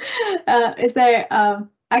is there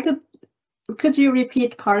could you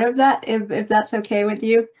repeat part of that if that's okay with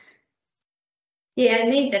you? Yeah, I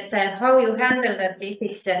mean that how you handle that if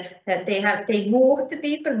it's that they moved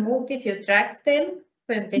if you track them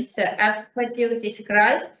from this app what you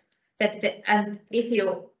described that and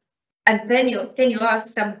then you ask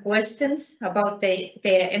some questions about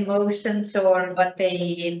their emotions or what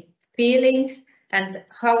they feelings and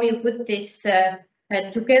how you put this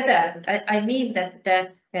together. I mean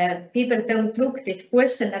that people don't look this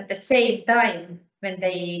question at the same time when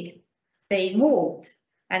they moved.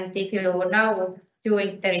 And if you are now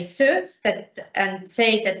doing the research and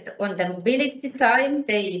say that on the mobility time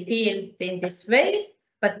they feel in this way,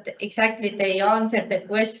 but exactly they answer the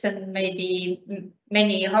question maybe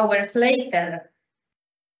many hours later.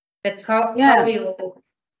 That how you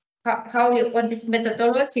on this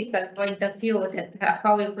methodological point of view that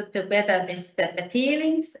how you put together this the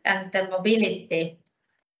feelings and the mobility.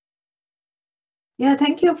 Yeah,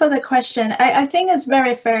 thank you for the question. I think it's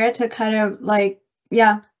very fair to kind of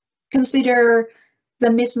consider the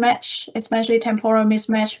mismatch, especially temporal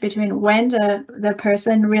mismatch between when the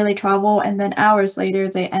person really travel and then hours later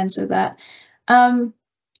they answer that.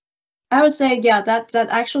 I would say, that's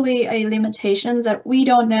actually a limitation that we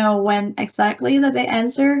don't know when exactly that they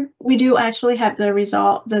answer. We do actually have the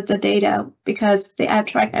result, the data, because the app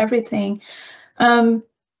track everything. So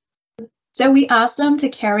we asked them to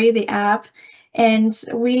carry the app, and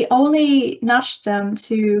we only nudged them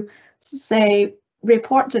to say,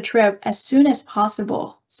 report the trip as soon as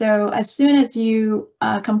possible. So as soon as you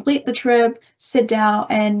complete the trip, sit down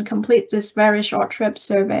and complete this very short trip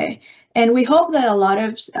survey. And we hope that a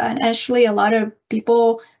lot of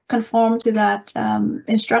people conform to that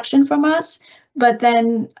instruction from us. But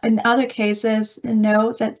then in other cases,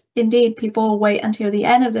 know that indeed people wait until the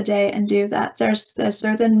end of the day and do that. There's a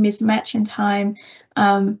certain mismatch in time.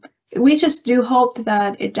 We just do hope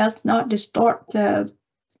that it does not distort the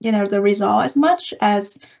result as much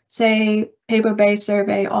as, say, paper-based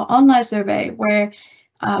survey or online survey, where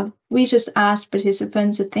we just ask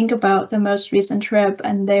participants to think about the most recent trip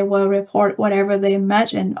and they will report whatever they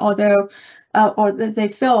imagine, or they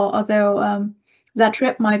feel, although that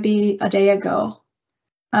trip might be a day ago.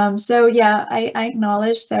 So yeah, I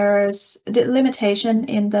acknowledge there's the limitation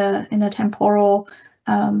in the temporal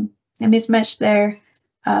mismatch there.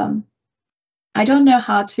 I don't know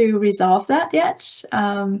how to resolve that yet.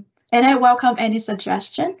 And I welcome any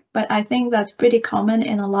suggestion, but I think that's pretty common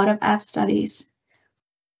in a lot of app studies.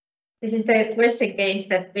 This is the question games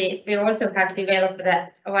that we also have developed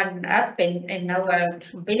that one app in our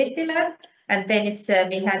mobility lab. And then it's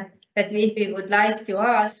we had that we would like to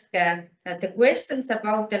ask the questions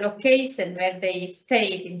about the location where they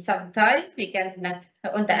stayed in some time. We can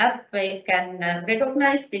on the app we can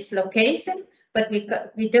recognize this location, but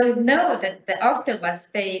we don't know that afterwards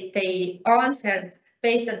they answered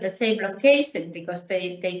based on the same location, because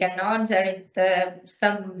they can answer it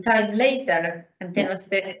some time later. And then was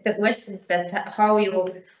the questions that how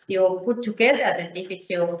you put together that if it's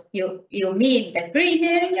you mean the green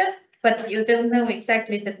area, but you don't know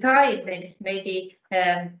exactly the time, then it's maybe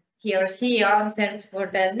he or she answers for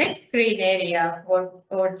the next green area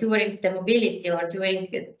or during the mobility or during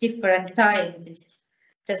a different time. This is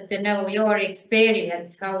just to know your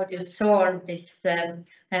experience, how to solve this time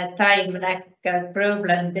lack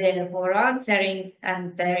problem there for answering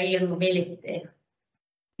and the real mobility.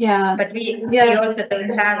 Yeah. But we also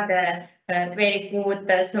don't have the very good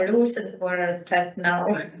solution for that now.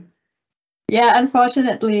 Yeah,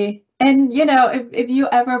 unfortunately. And you know, if you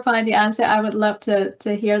ever find the answer, I would love to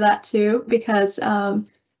hear that too, because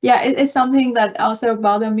yeah, it's something that also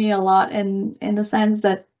bothered me a lot in the sense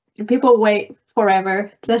that people wait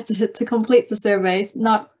forever to complete the surveys,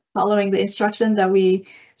 not following the instruction that we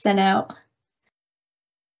sent out.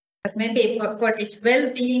 But maybe for this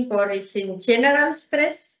well-being or is in general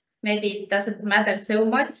stress, maybe it doesn't matter so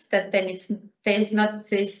much that then there's not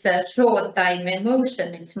this short time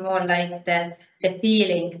emotion. It's more like the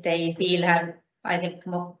feeling they feel have, I think,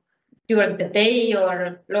 more during the day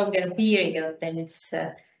or longer period. Then it's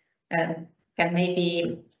can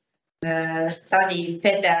maybe study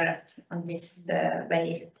better on this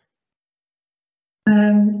way.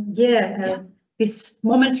 Yeah. This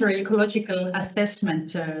momentary ecological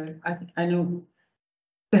assessment, I know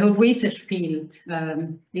the whole research field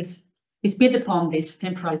is built upon this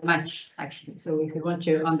temporal match, actually. So if you want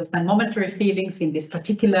to understand momentary feelings in this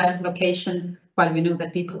particular location, while we know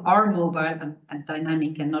that people are mobile and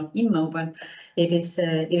dynamic and not immobile, it is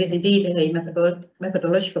indeed a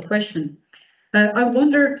methodological question. I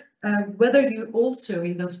wondered whether you also,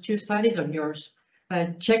 in those two studies of yours,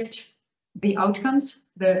 checked the outcomes,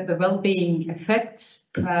 the well-being effects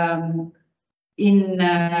in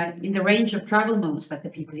the range of travel modes that the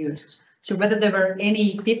people used. So whether there were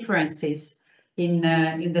any differences in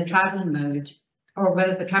the travel mode, or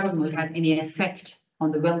whether the travel mode had any effect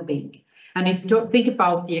on the well-being. And if you think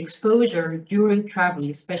about the exposure during travel,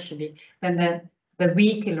 especially, then the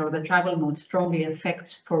vehicle or the travel mode strongly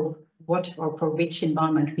affects for what or for which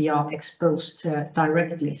environment we are exposed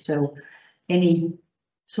directly. So any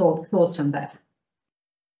sort of thoughts on that?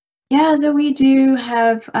 Yeah, so we do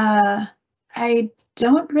have, I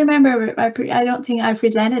don't remember, I don't think I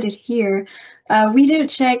presented it here. We do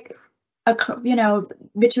check, you know,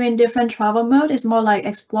 between different travel mode. It's more like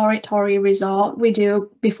exploratory result we do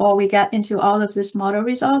before we get into all of this model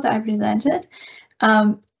result that I presented.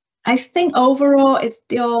 I think overall it's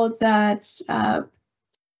still that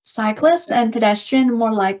cyclists and pedestrians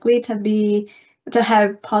more likely to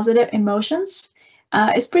have positive emotions.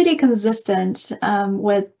 It's pretty consistent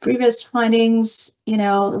with previous findings, you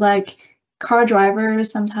know, like car drivers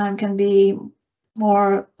sometimes can be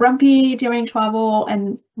more grumpy during travel,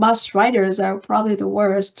 and bus riders are probably the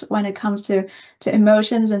worst when it comes to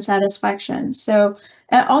emotions and satisfaction. So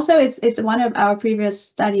also it's one of our previous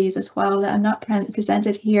studies as well that are not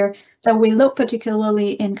presented here, that we look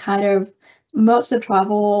particularly in kind of modes of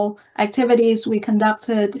travel activities we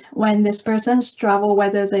conducted when these persons travel,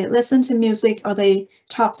 whether they listen to music or they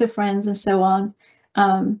talk to friends and so on.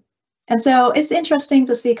 And so it's interesting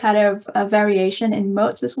to see kind of a variation in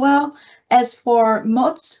modes as well. As for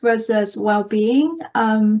modes versus well-being,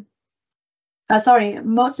 modes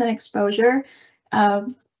and exposure,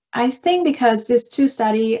 I think because these two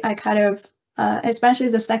studies, I kind of, especially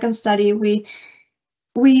the second study, we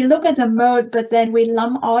look at the mode, but then we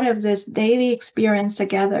lump all of this daily experience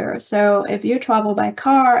together. So if you travel by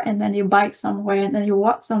car and then you bike somewhere and then you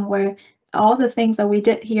walk somewhere, all the things that we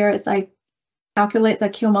did here is like calculate the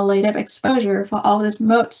cumulative exposure for all this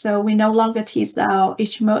modes. So we no longer tease out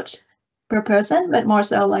each mode per person, but more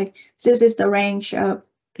so like this is the range of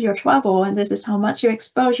your travel and this is how much your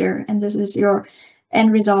exposure and this is your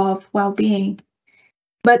end result of well-being.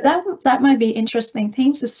 But that might be interesting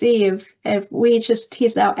things to see if we just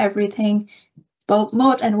tease out everything, both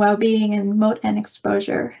mode and well-being and mode and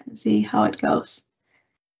exposure, and see how it goes.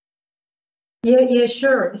 Yeah,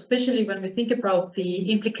 sure. Especially when we think about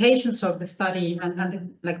the implications of the study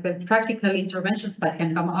and like the practical interventions that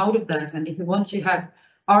can come out of that. And if you want to have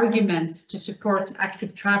arguments to support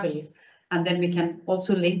active travel, and then we can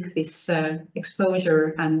also link this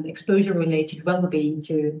exposure and exposure-related well-being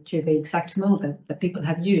to the exact mode that people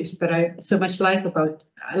have used. But I so much like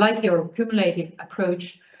your cumulative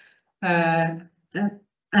approach, and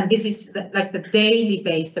this is like the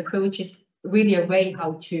daily-based approach is really a way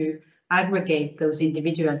how to aggregate those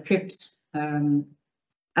individual trips,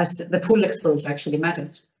 as the full exposure actually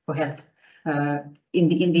matters for health in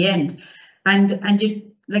the end. And you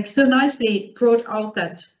like so nicely brought out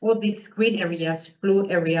that all these green areas, blue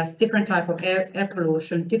areas, different type of air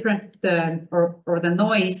pollution, different or the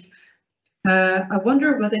noise. I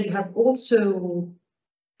wonder whether you have also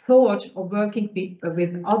thought of working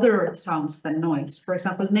with other sounds than noise, for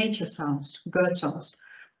example, nature sounds, bird sounds,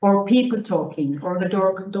 or people talking, or the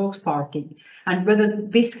dogs barking, and whether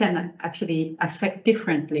this can actually affect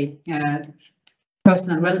differently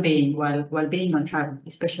personal well-being while being on travel,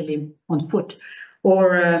 especially on foot.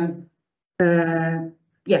 Or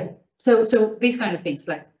So these kind of things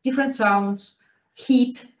like different sounds,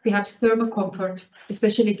 heat, perhaps thermal comfort,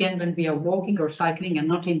 especially again when we are walking or cycling and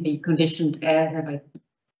not in the conditioned air like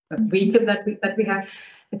a vehicle that we have,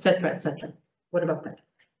 etc., etc. What about that?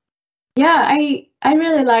 Yeah, I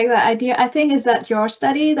really like that idea. I think is that your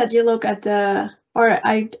study that you look at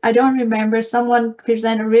I don't remember, someone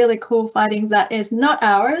presented really cool findings that is not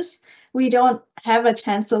ours. We don't have a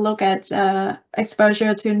chance to look at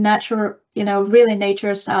exposure to natural, really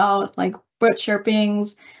nature sound like bird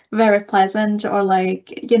chirpings, very pleasant, or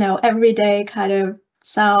like, everyday kind of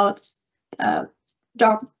sounds,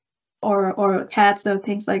 dog or cats or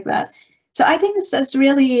things like that. So I think it's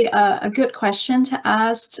really a good question to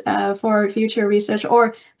ask for future research.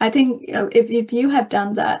 Or I think if you have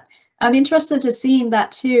done that, I'm interested to seeing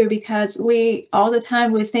that too, because all the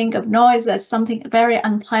time we think of noise as something very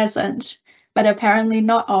unpleasant, but apparently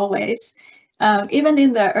not always. Even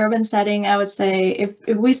in the urban setting, I would say if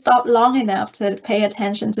we stop long enough to pay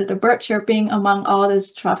attention to the bird chirping among all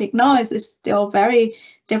this traffic noise, it's still very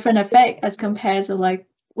different effect as compared to like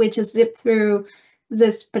we just zip through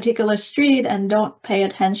this particular street and don't pay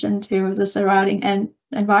attention to the surrounding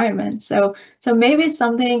environment. So maybe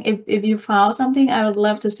something, if you found something, I would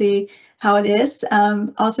love to see how it is.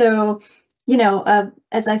 Also,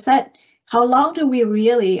 as I said, how long do we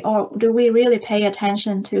really pay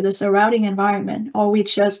attention to the surrounding environment, or we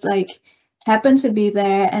just like happen to be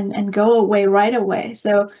there and go away right away?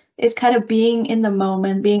 So it's kind of being in the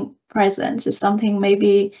moment, being present is something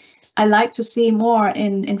maybe I like to see more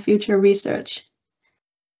in future research.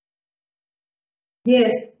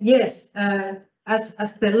 Yeah, yes,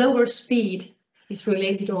 as the lower speed is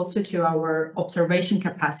related also to our observation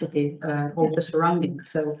capacity of the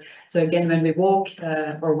surroundings. So again, when we walk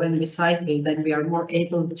or when we cycle, then we are more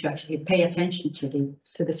able to actually pay attention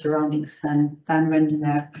to the surroundings than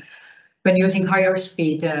when using higher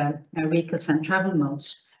speed vehicles and travel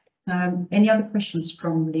modes. Any other questions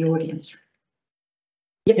from the audience?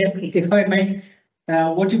 Yeah, please. If I may,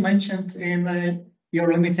 what you mentioned in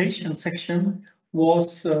your limitation section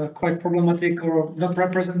was quite problematic or not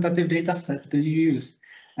representative data set that you used.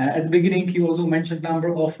 At the beginning, you also mentioned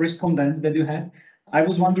number of respondents that you had. I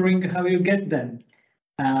was wondering how you get them.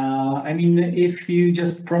 I mean, if you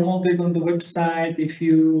just promote it on the website, if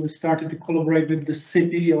you started to collaborate with the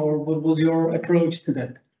city, or what was your approach to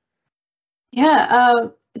that? Yeah,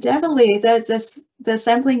 definitely. There's the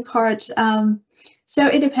sampling part. So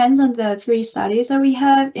it depends on the 3 studies that we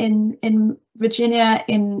have in Virginia,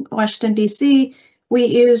 in Washington, D.C. We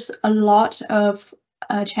use a lot of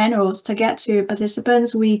channels to get to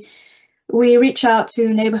participants. We reach out to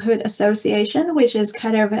neighborhood association, which is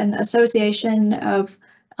kind of an association of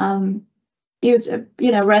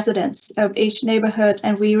residents of each neighborhood,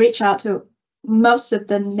 and we reach out to most of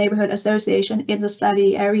the neighborhood association in the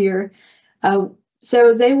study area.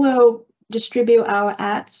 So they will distribute our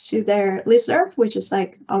ads to their listserv, which is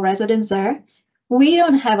like our residents there. We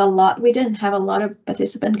didn't have a lot of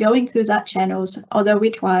participants going through that channels, although we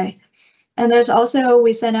try. And there's also,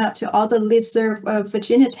 we sent out to all the listserv of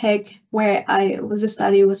Virginia Tech, where the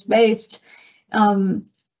study was based, and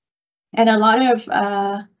a lot of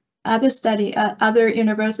other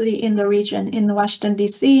university in the region in Washington,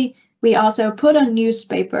 D.C. We also put a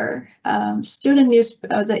newspaper,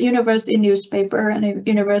 the university newspaper and a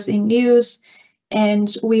university news,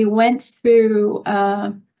 and we went through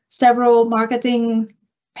several marketing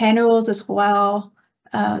panels as well.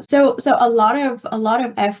 So a lot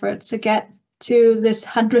of effort to get to this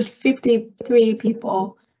 153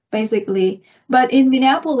 people basically. But in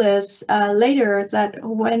Minneapolis, later, that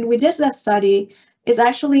when we did that study, is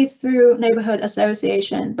actually through neighborhood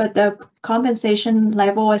association, but the compensation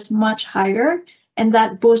level is much higher, and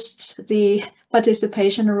that boosts the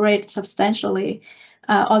participation rate substantially.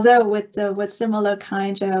 Although with similar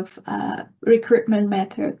kind of recruitment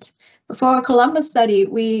methods. For our Columbus study,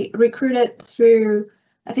 we recruited through,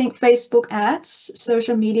 I think, Facebook ads,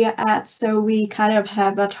 social media ads. So we kind of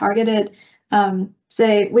have a targeted,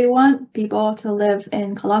 say, we want people to live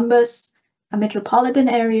in Columbus, a metropolitan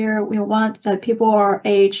area. We want that people are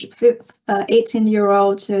aged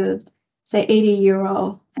 18-year-old to say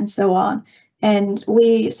 80-year-old and so on. And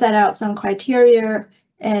we set out some criteria,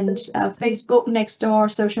 and Facebook next door,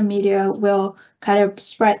 social media will kind of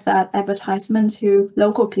spread that advertisement to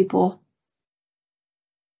local people.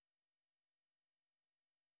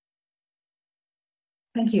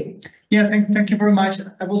 Thank you. Yeah, thank you very much.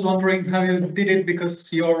 I was wondering how you did it,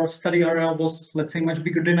 because your study area was, let's say, much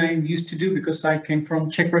bigger than I used to do, because I came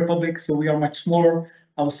from Czech Republic, so we are much smaller.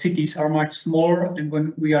 Our cities are much smaller, and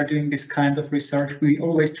when we are doing this kind of research, we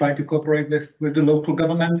always try to cooperate with the local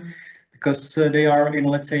government, because they are in,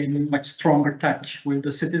 let's say, much stronger touch with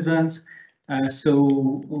the citizens.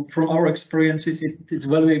 So from our experiences, it's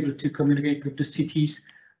valuable to communicate with the cities,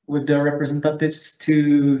 with their representatives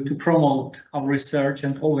to promote our research,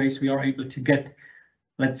 and always we are able to get,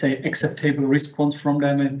 let's say, acceptable response from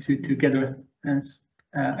them and to get an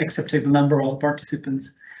acceptable number of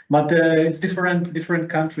participants. But it's different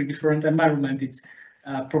country, different environment. It's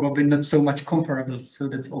probably not so much comparable. So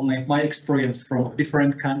that's only my experience from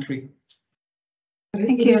different country.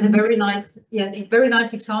 It is a very nice, a very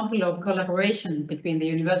nice example of collaboration between the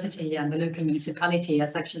university and the local municipality,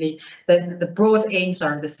 as actually the broad aims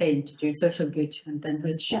are the same, to do social good and then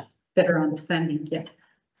reach better understanding.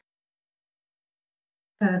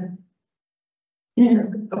 Okay.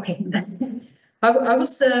 I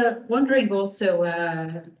was wondering also,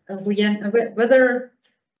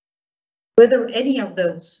 whether any of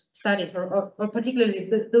those studies, or particularly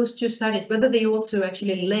those two studies, whether they also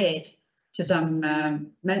actually led to some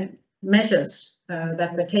measures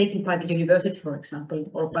that were taken by the university, for example,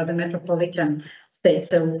 or by the metropolitan state.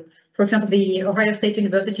 So, for example, the Ohio State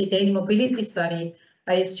University Daily Mobility Study,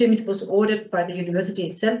 I assume it was ordered by the university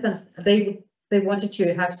itself, and they wanted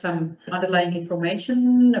to have some underlying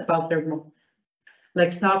information about their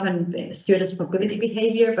like staff and students' mobility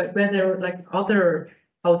behavior, but whether like other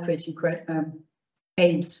outreach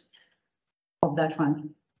aims of that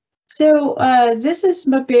one. So this is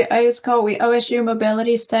called OSU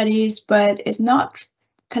Mobility Studies, but it's not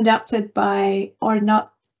conducted by or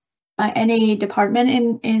not by any department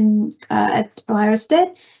in at Ohio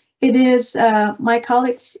State. It is my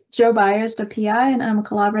colleague Joe Byers, the PI, and I'm a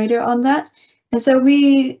collaborator on that. And so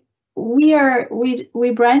we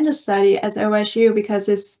brand the study as OSU because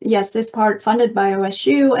it's part funded by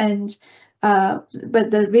OSU, and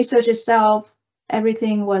but the research itself,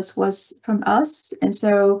 everything was from us, and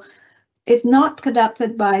so it's not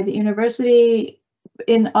conducted by the university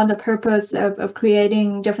on the purpose of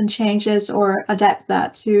creating different changes or adapt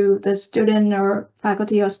that to the student or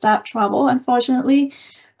faculty or staff travel. Unfortunately,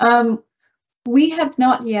 we have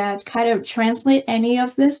not yet kind of translate any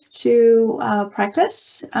of this to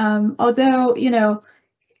practice. Although,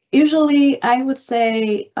 usually I would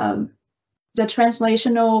say the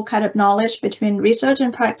translational kind of knowledge between research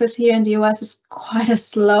and practice here in the US is quite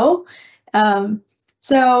slow.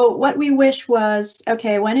 So what we wish was,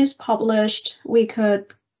 okay, when it's published, we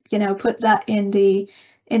could, put that in the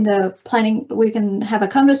planning. We can have a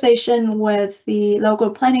conversation with the local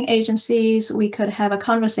planning agencies. We could have a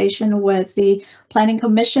conversation with the planning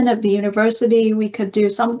commission of the university. We could do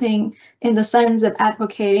something in the sense of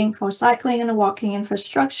advocating for cycling and walking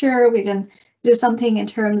infrastructure. We can do something in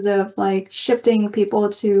terms of like shifting people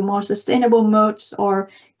to more sustainable modes or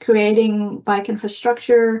creating bike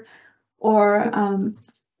infrastructure. Or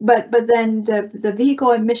but then the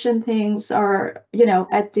vehicle emission things are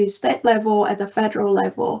at the state level, at the federal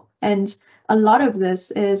level, and a lot of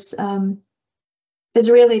this is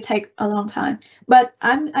really take a long time. But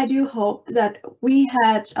I do hope that we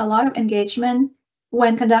had a lot of engagement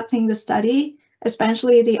when conducting the study,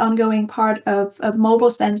 especially the ongoing part of mobile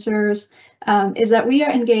sensors, is that we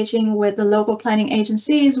are engaging with the local planning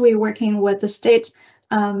agencies. We're working with the state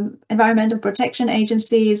environmental protection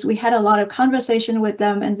agencies. We had a lot of conversation with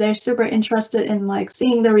them, and they're super interested in like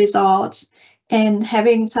seeing the results and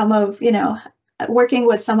having some of, working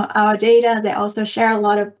with some of our data. They also share a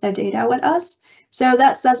lot of their data with us. So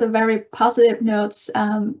that's a very positive notes.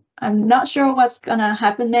 I'm not sure what's gonna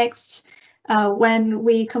happen next when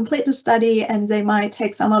we complete the study, and they might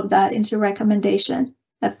take some of that into recommendation.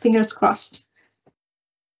 Fingers crossed.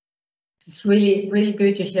 It's really, really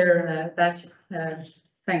good to hear that.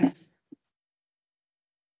 Thanks.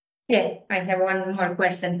 Yeah, I have one more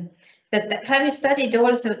question. Have you studied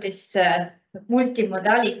also this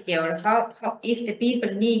multimodality, or how if the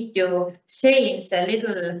people need to change a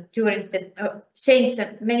little during the change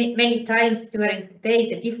many times during the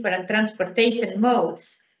day the different transportation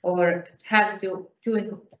modes, or have to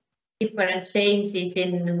do different changes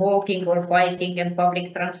in walking or biking and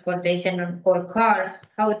public transportation or car?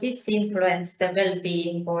 How this influence the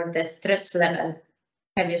well-being or the stress level?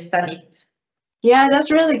 Have you studied? Yeah,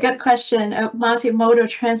 that's a really good question. Multimodal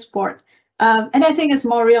transport. And I think it's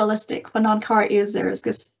more realistic for non-car users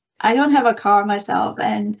because I don't have a car myself.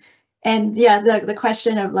 And yeah, the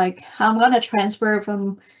question of like how I'm going to transfer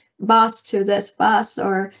from bus to this bus,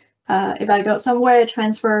 or if I go somewhere,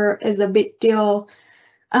 transfer is a big deal.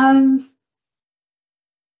 I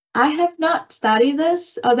have not studied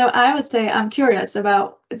this, although I would say I'm curious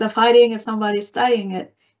about the finding if somebody's studying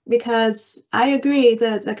it. Because I agree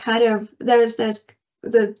that the kind of there's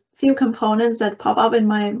the few components that pop up in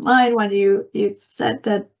my mind when you said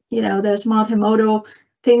that there's multimodal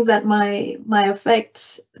things that might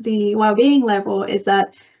affect the well-being level is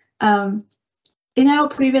that in our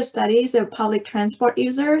previous studies of public transport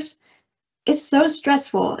users, it's so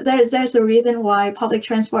stressful. There's a reason why public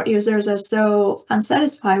transport users are so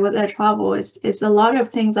unsatisfied with their travel. It's a lot of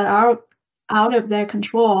things that are out of their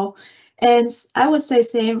control. And I would say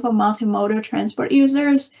same for multimodal transport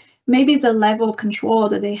users. Maybe the level of control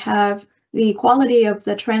that they have, the quality of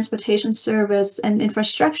the transportation service and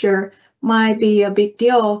infrastructure might be a big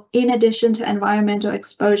deal in addition to environmental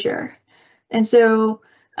exposure. And so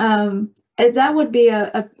that would be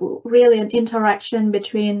a really an interaction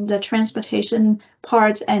between the transportation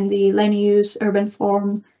part and the land use, urban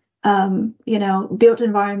form, built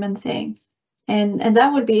environment thing. And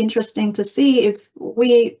that would be interesting to see if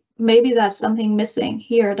maybe that's something missing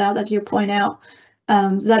here now that you point out,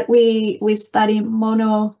 that we study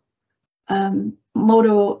modal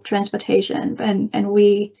transportation and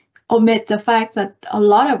we omit the fact that a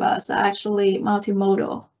lot of us are actually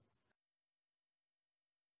multimodal.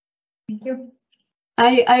 Thank you.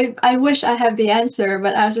 I wish I have the answer,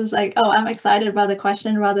 but I was just like, oh, I'm excited about the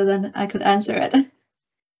question rather than I could answer it.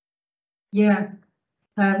 Yeah,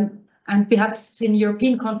 and perhaps in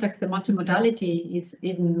European context, the multimodality is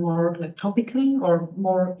even more like topical or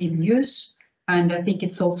more in use. And I think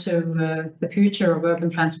it's also the future of urban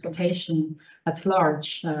transportation at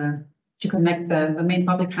large, to connect the main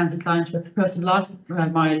public transit lines with first and last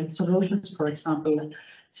mile solutions, for example.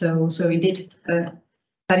 So indeed,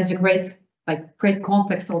 that is a great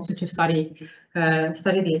context also to study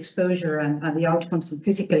the exposure and the outcomes of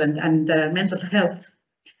physical and mental health.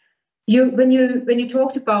 When you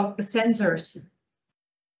talked about the sensors,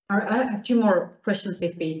 I have two more questions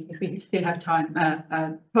if we still have time.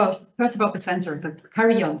 First about the sensors, the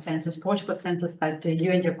carry-on sensors, portable sensors that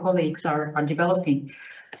you and your colleagues are developing.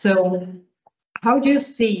 So how do you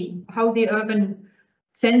see how the urban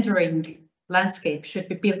sensoring landscape should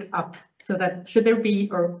be built up? So that should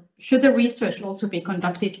the research also be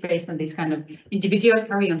conducted based on these kind of individual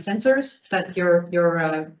carry-on sensors that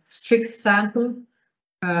your strict sample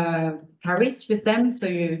carries with them, so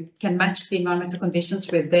you can match the environmental conditions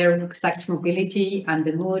with their exact mobility and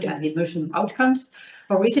the mood and the emotional outcomes?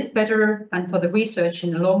 Or is it better, and for the research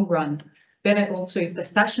in the long run, better also if the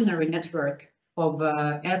stationary network of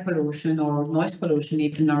air pollution or noise pollution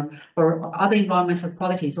even or other environmental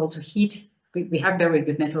qualities, also heat? We have very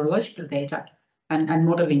good meteorological data and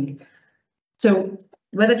modeling. So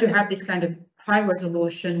whether to have this kind of high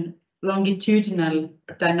resolution, longitudinal,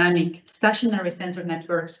 dynamic, stationary sensor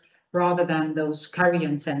networks rather than those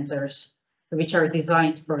carry-on sensors, which are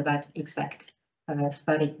designed for that exact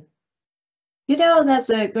study? That's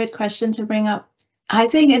a good question to bring up. I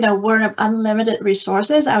think in a world of unlimited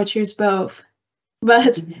resources, I would choose both.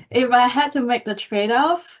 But if I had to make the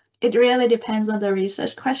trade-off, it really depends on the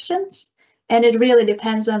research questions. And it really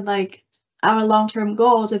depends on our long-term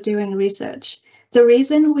goals of doing research. The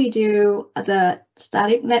reason we do the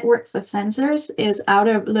static networks of sensors is out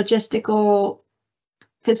of logistical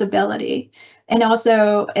feasibility. And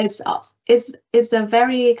also it's a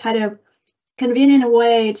very kind of convenient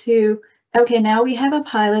way to, okay, now we have a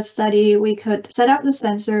pilot study, we could set up the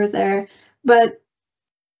sensors there. But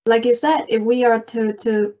like you said, if we are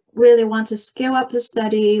to really want to scale up the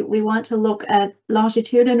study, we want to look at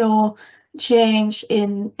longitudinal change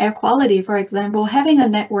in air quality, for example, having a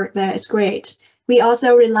network there is great. We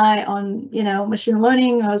also rely on, machine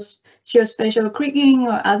learning or geospatial kriging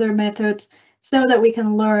or other methods so that we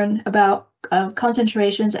can learn about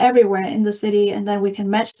concentrations everywhere in the city, and then we can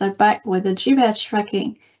match that back with the GPS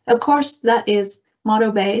tracking. Of course, that is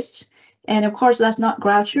model-based, and of course, that's not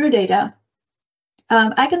ground truth data.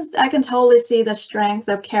 I can totally see the strength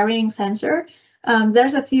of carrying sensor.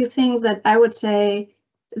 There's a few things that I would say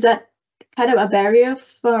that kind of a barrier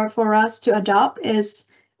for us to adopt is,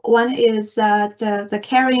 one is that the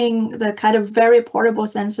carrying the kind of very portable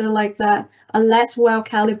sensor like that are less well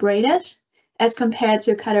calibrated as compared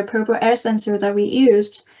to kind of purple air sensor that we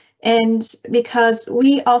used. And because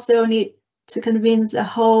we also need to convince a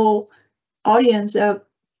whole audience of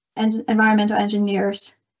environmental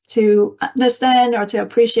engineers to understand or to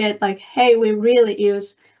appreciate, hey, we really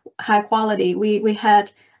use high quality. We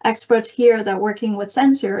had experts here that are working with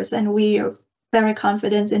sensors, and we are very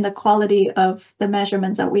confident in the quality of the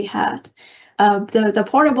measurements that we had. The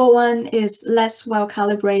portable one is less well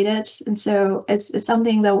calibrated, and so it's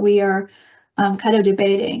something that we are kind of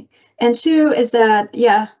debating. And two is that,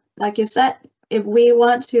 yeah, like you said, if we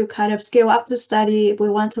want to kind of scale up the study, if we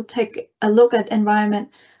want to take a look at environment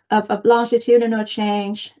of longitudinal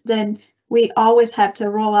change, then we always have to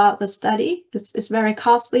roll out the study. It's very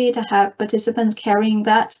costly to have participants carrying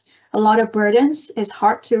that. A lot of burdens. It's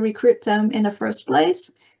hard to recruit them in the first place.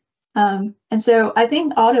 And so I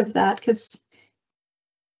think out of that, because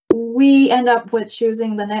we end up with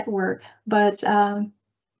choosing the network, but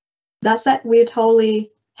that said, we're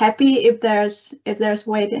totally happy if there's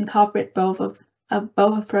way to incorporate both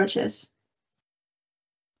approaches.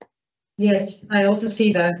 Yes, I also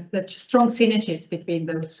see the strong synergies between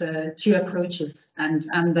those two approaches, and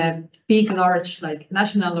the big, large, like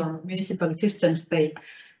national or municipal systems, they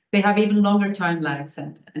have even longer time lags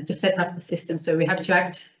and to set up the system. So we have to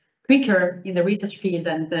act quicker in the research field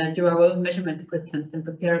and do our own measurement equipment and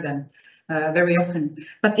prepare them very often.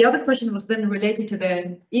 But the other question was then related to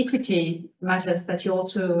the equity matters that you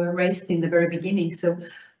also raised in the very beginning. So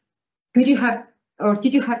could you have, or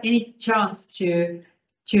did you have any chance to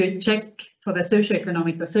check for the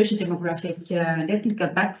socioeconomic or socio-demographic and ethnic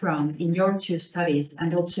background in your two studies,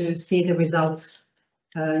 and also see the results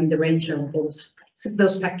in the range of those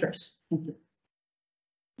factors? Thank you.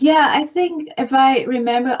 Yeah, I think if I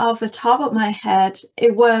remember off the top of my head,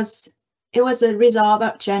 it was a result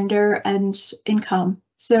about gender and income.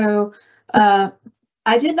 So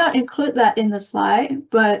I did not include that in the slide,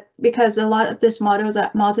 but because a lot of these models are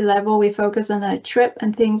multi-level, we focus on a trip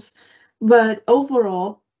and things. But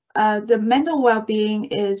overall, the mental well-being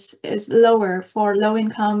is lower for low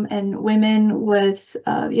income and women with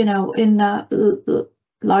in a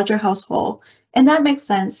larger household. And that makes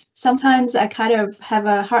sense. Sometimes I kind of have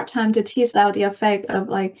a hard time to tease out the effect of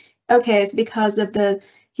like, okay, it's because of the,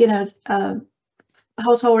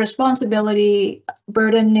 household responsibility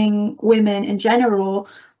burdening women in general,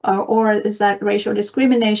 or is that racial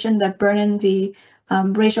discrimination that burden the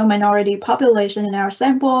racial minority population in our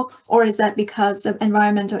sample, or is that because of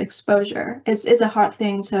environmental exposure? It's a hard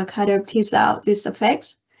thing to kind of tease out this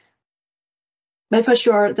effect. But for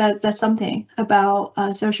sure, that's something about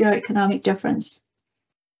socioeconomic difference.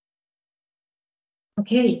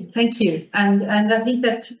 Okay, thank you. And I think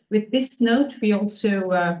that with this note, we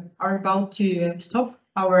also are about to stop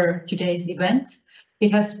our today's event.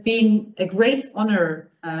 It has been a great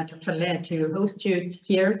honor, Dr. Le, to host you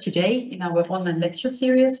here today in our online lecture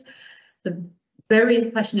series. It's a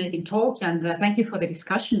very fascinating talk, and thank you for the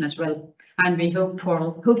discussion as well. And we hope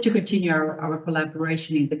to continue our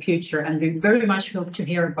collaboration in the future, and we very much hope to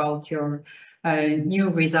hear about your new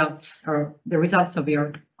results, or the results of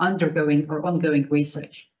your ongoing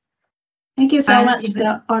research. Thank you so much.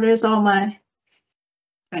 The honor is all mine.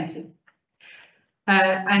 Thank you.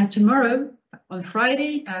 And tomorrow, on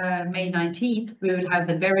Friday, May 19th, we will have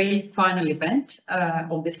the very final event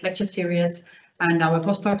of this lecture series, and our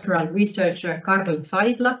postdoctoral researcher Karl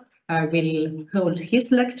Saidla will hold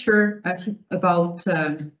his lecture about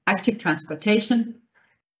active transportation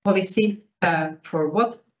policy, for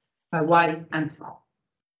what, why, and how.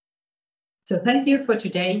 So thank you for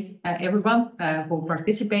today, everyone who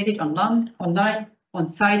participated online, on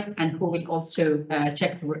site, and who will also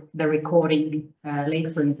check the recording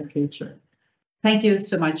later in the future. Thank you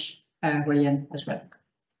so much, Huyen, as well.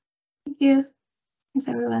 Thank you. Thanks,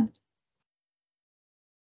 everyone.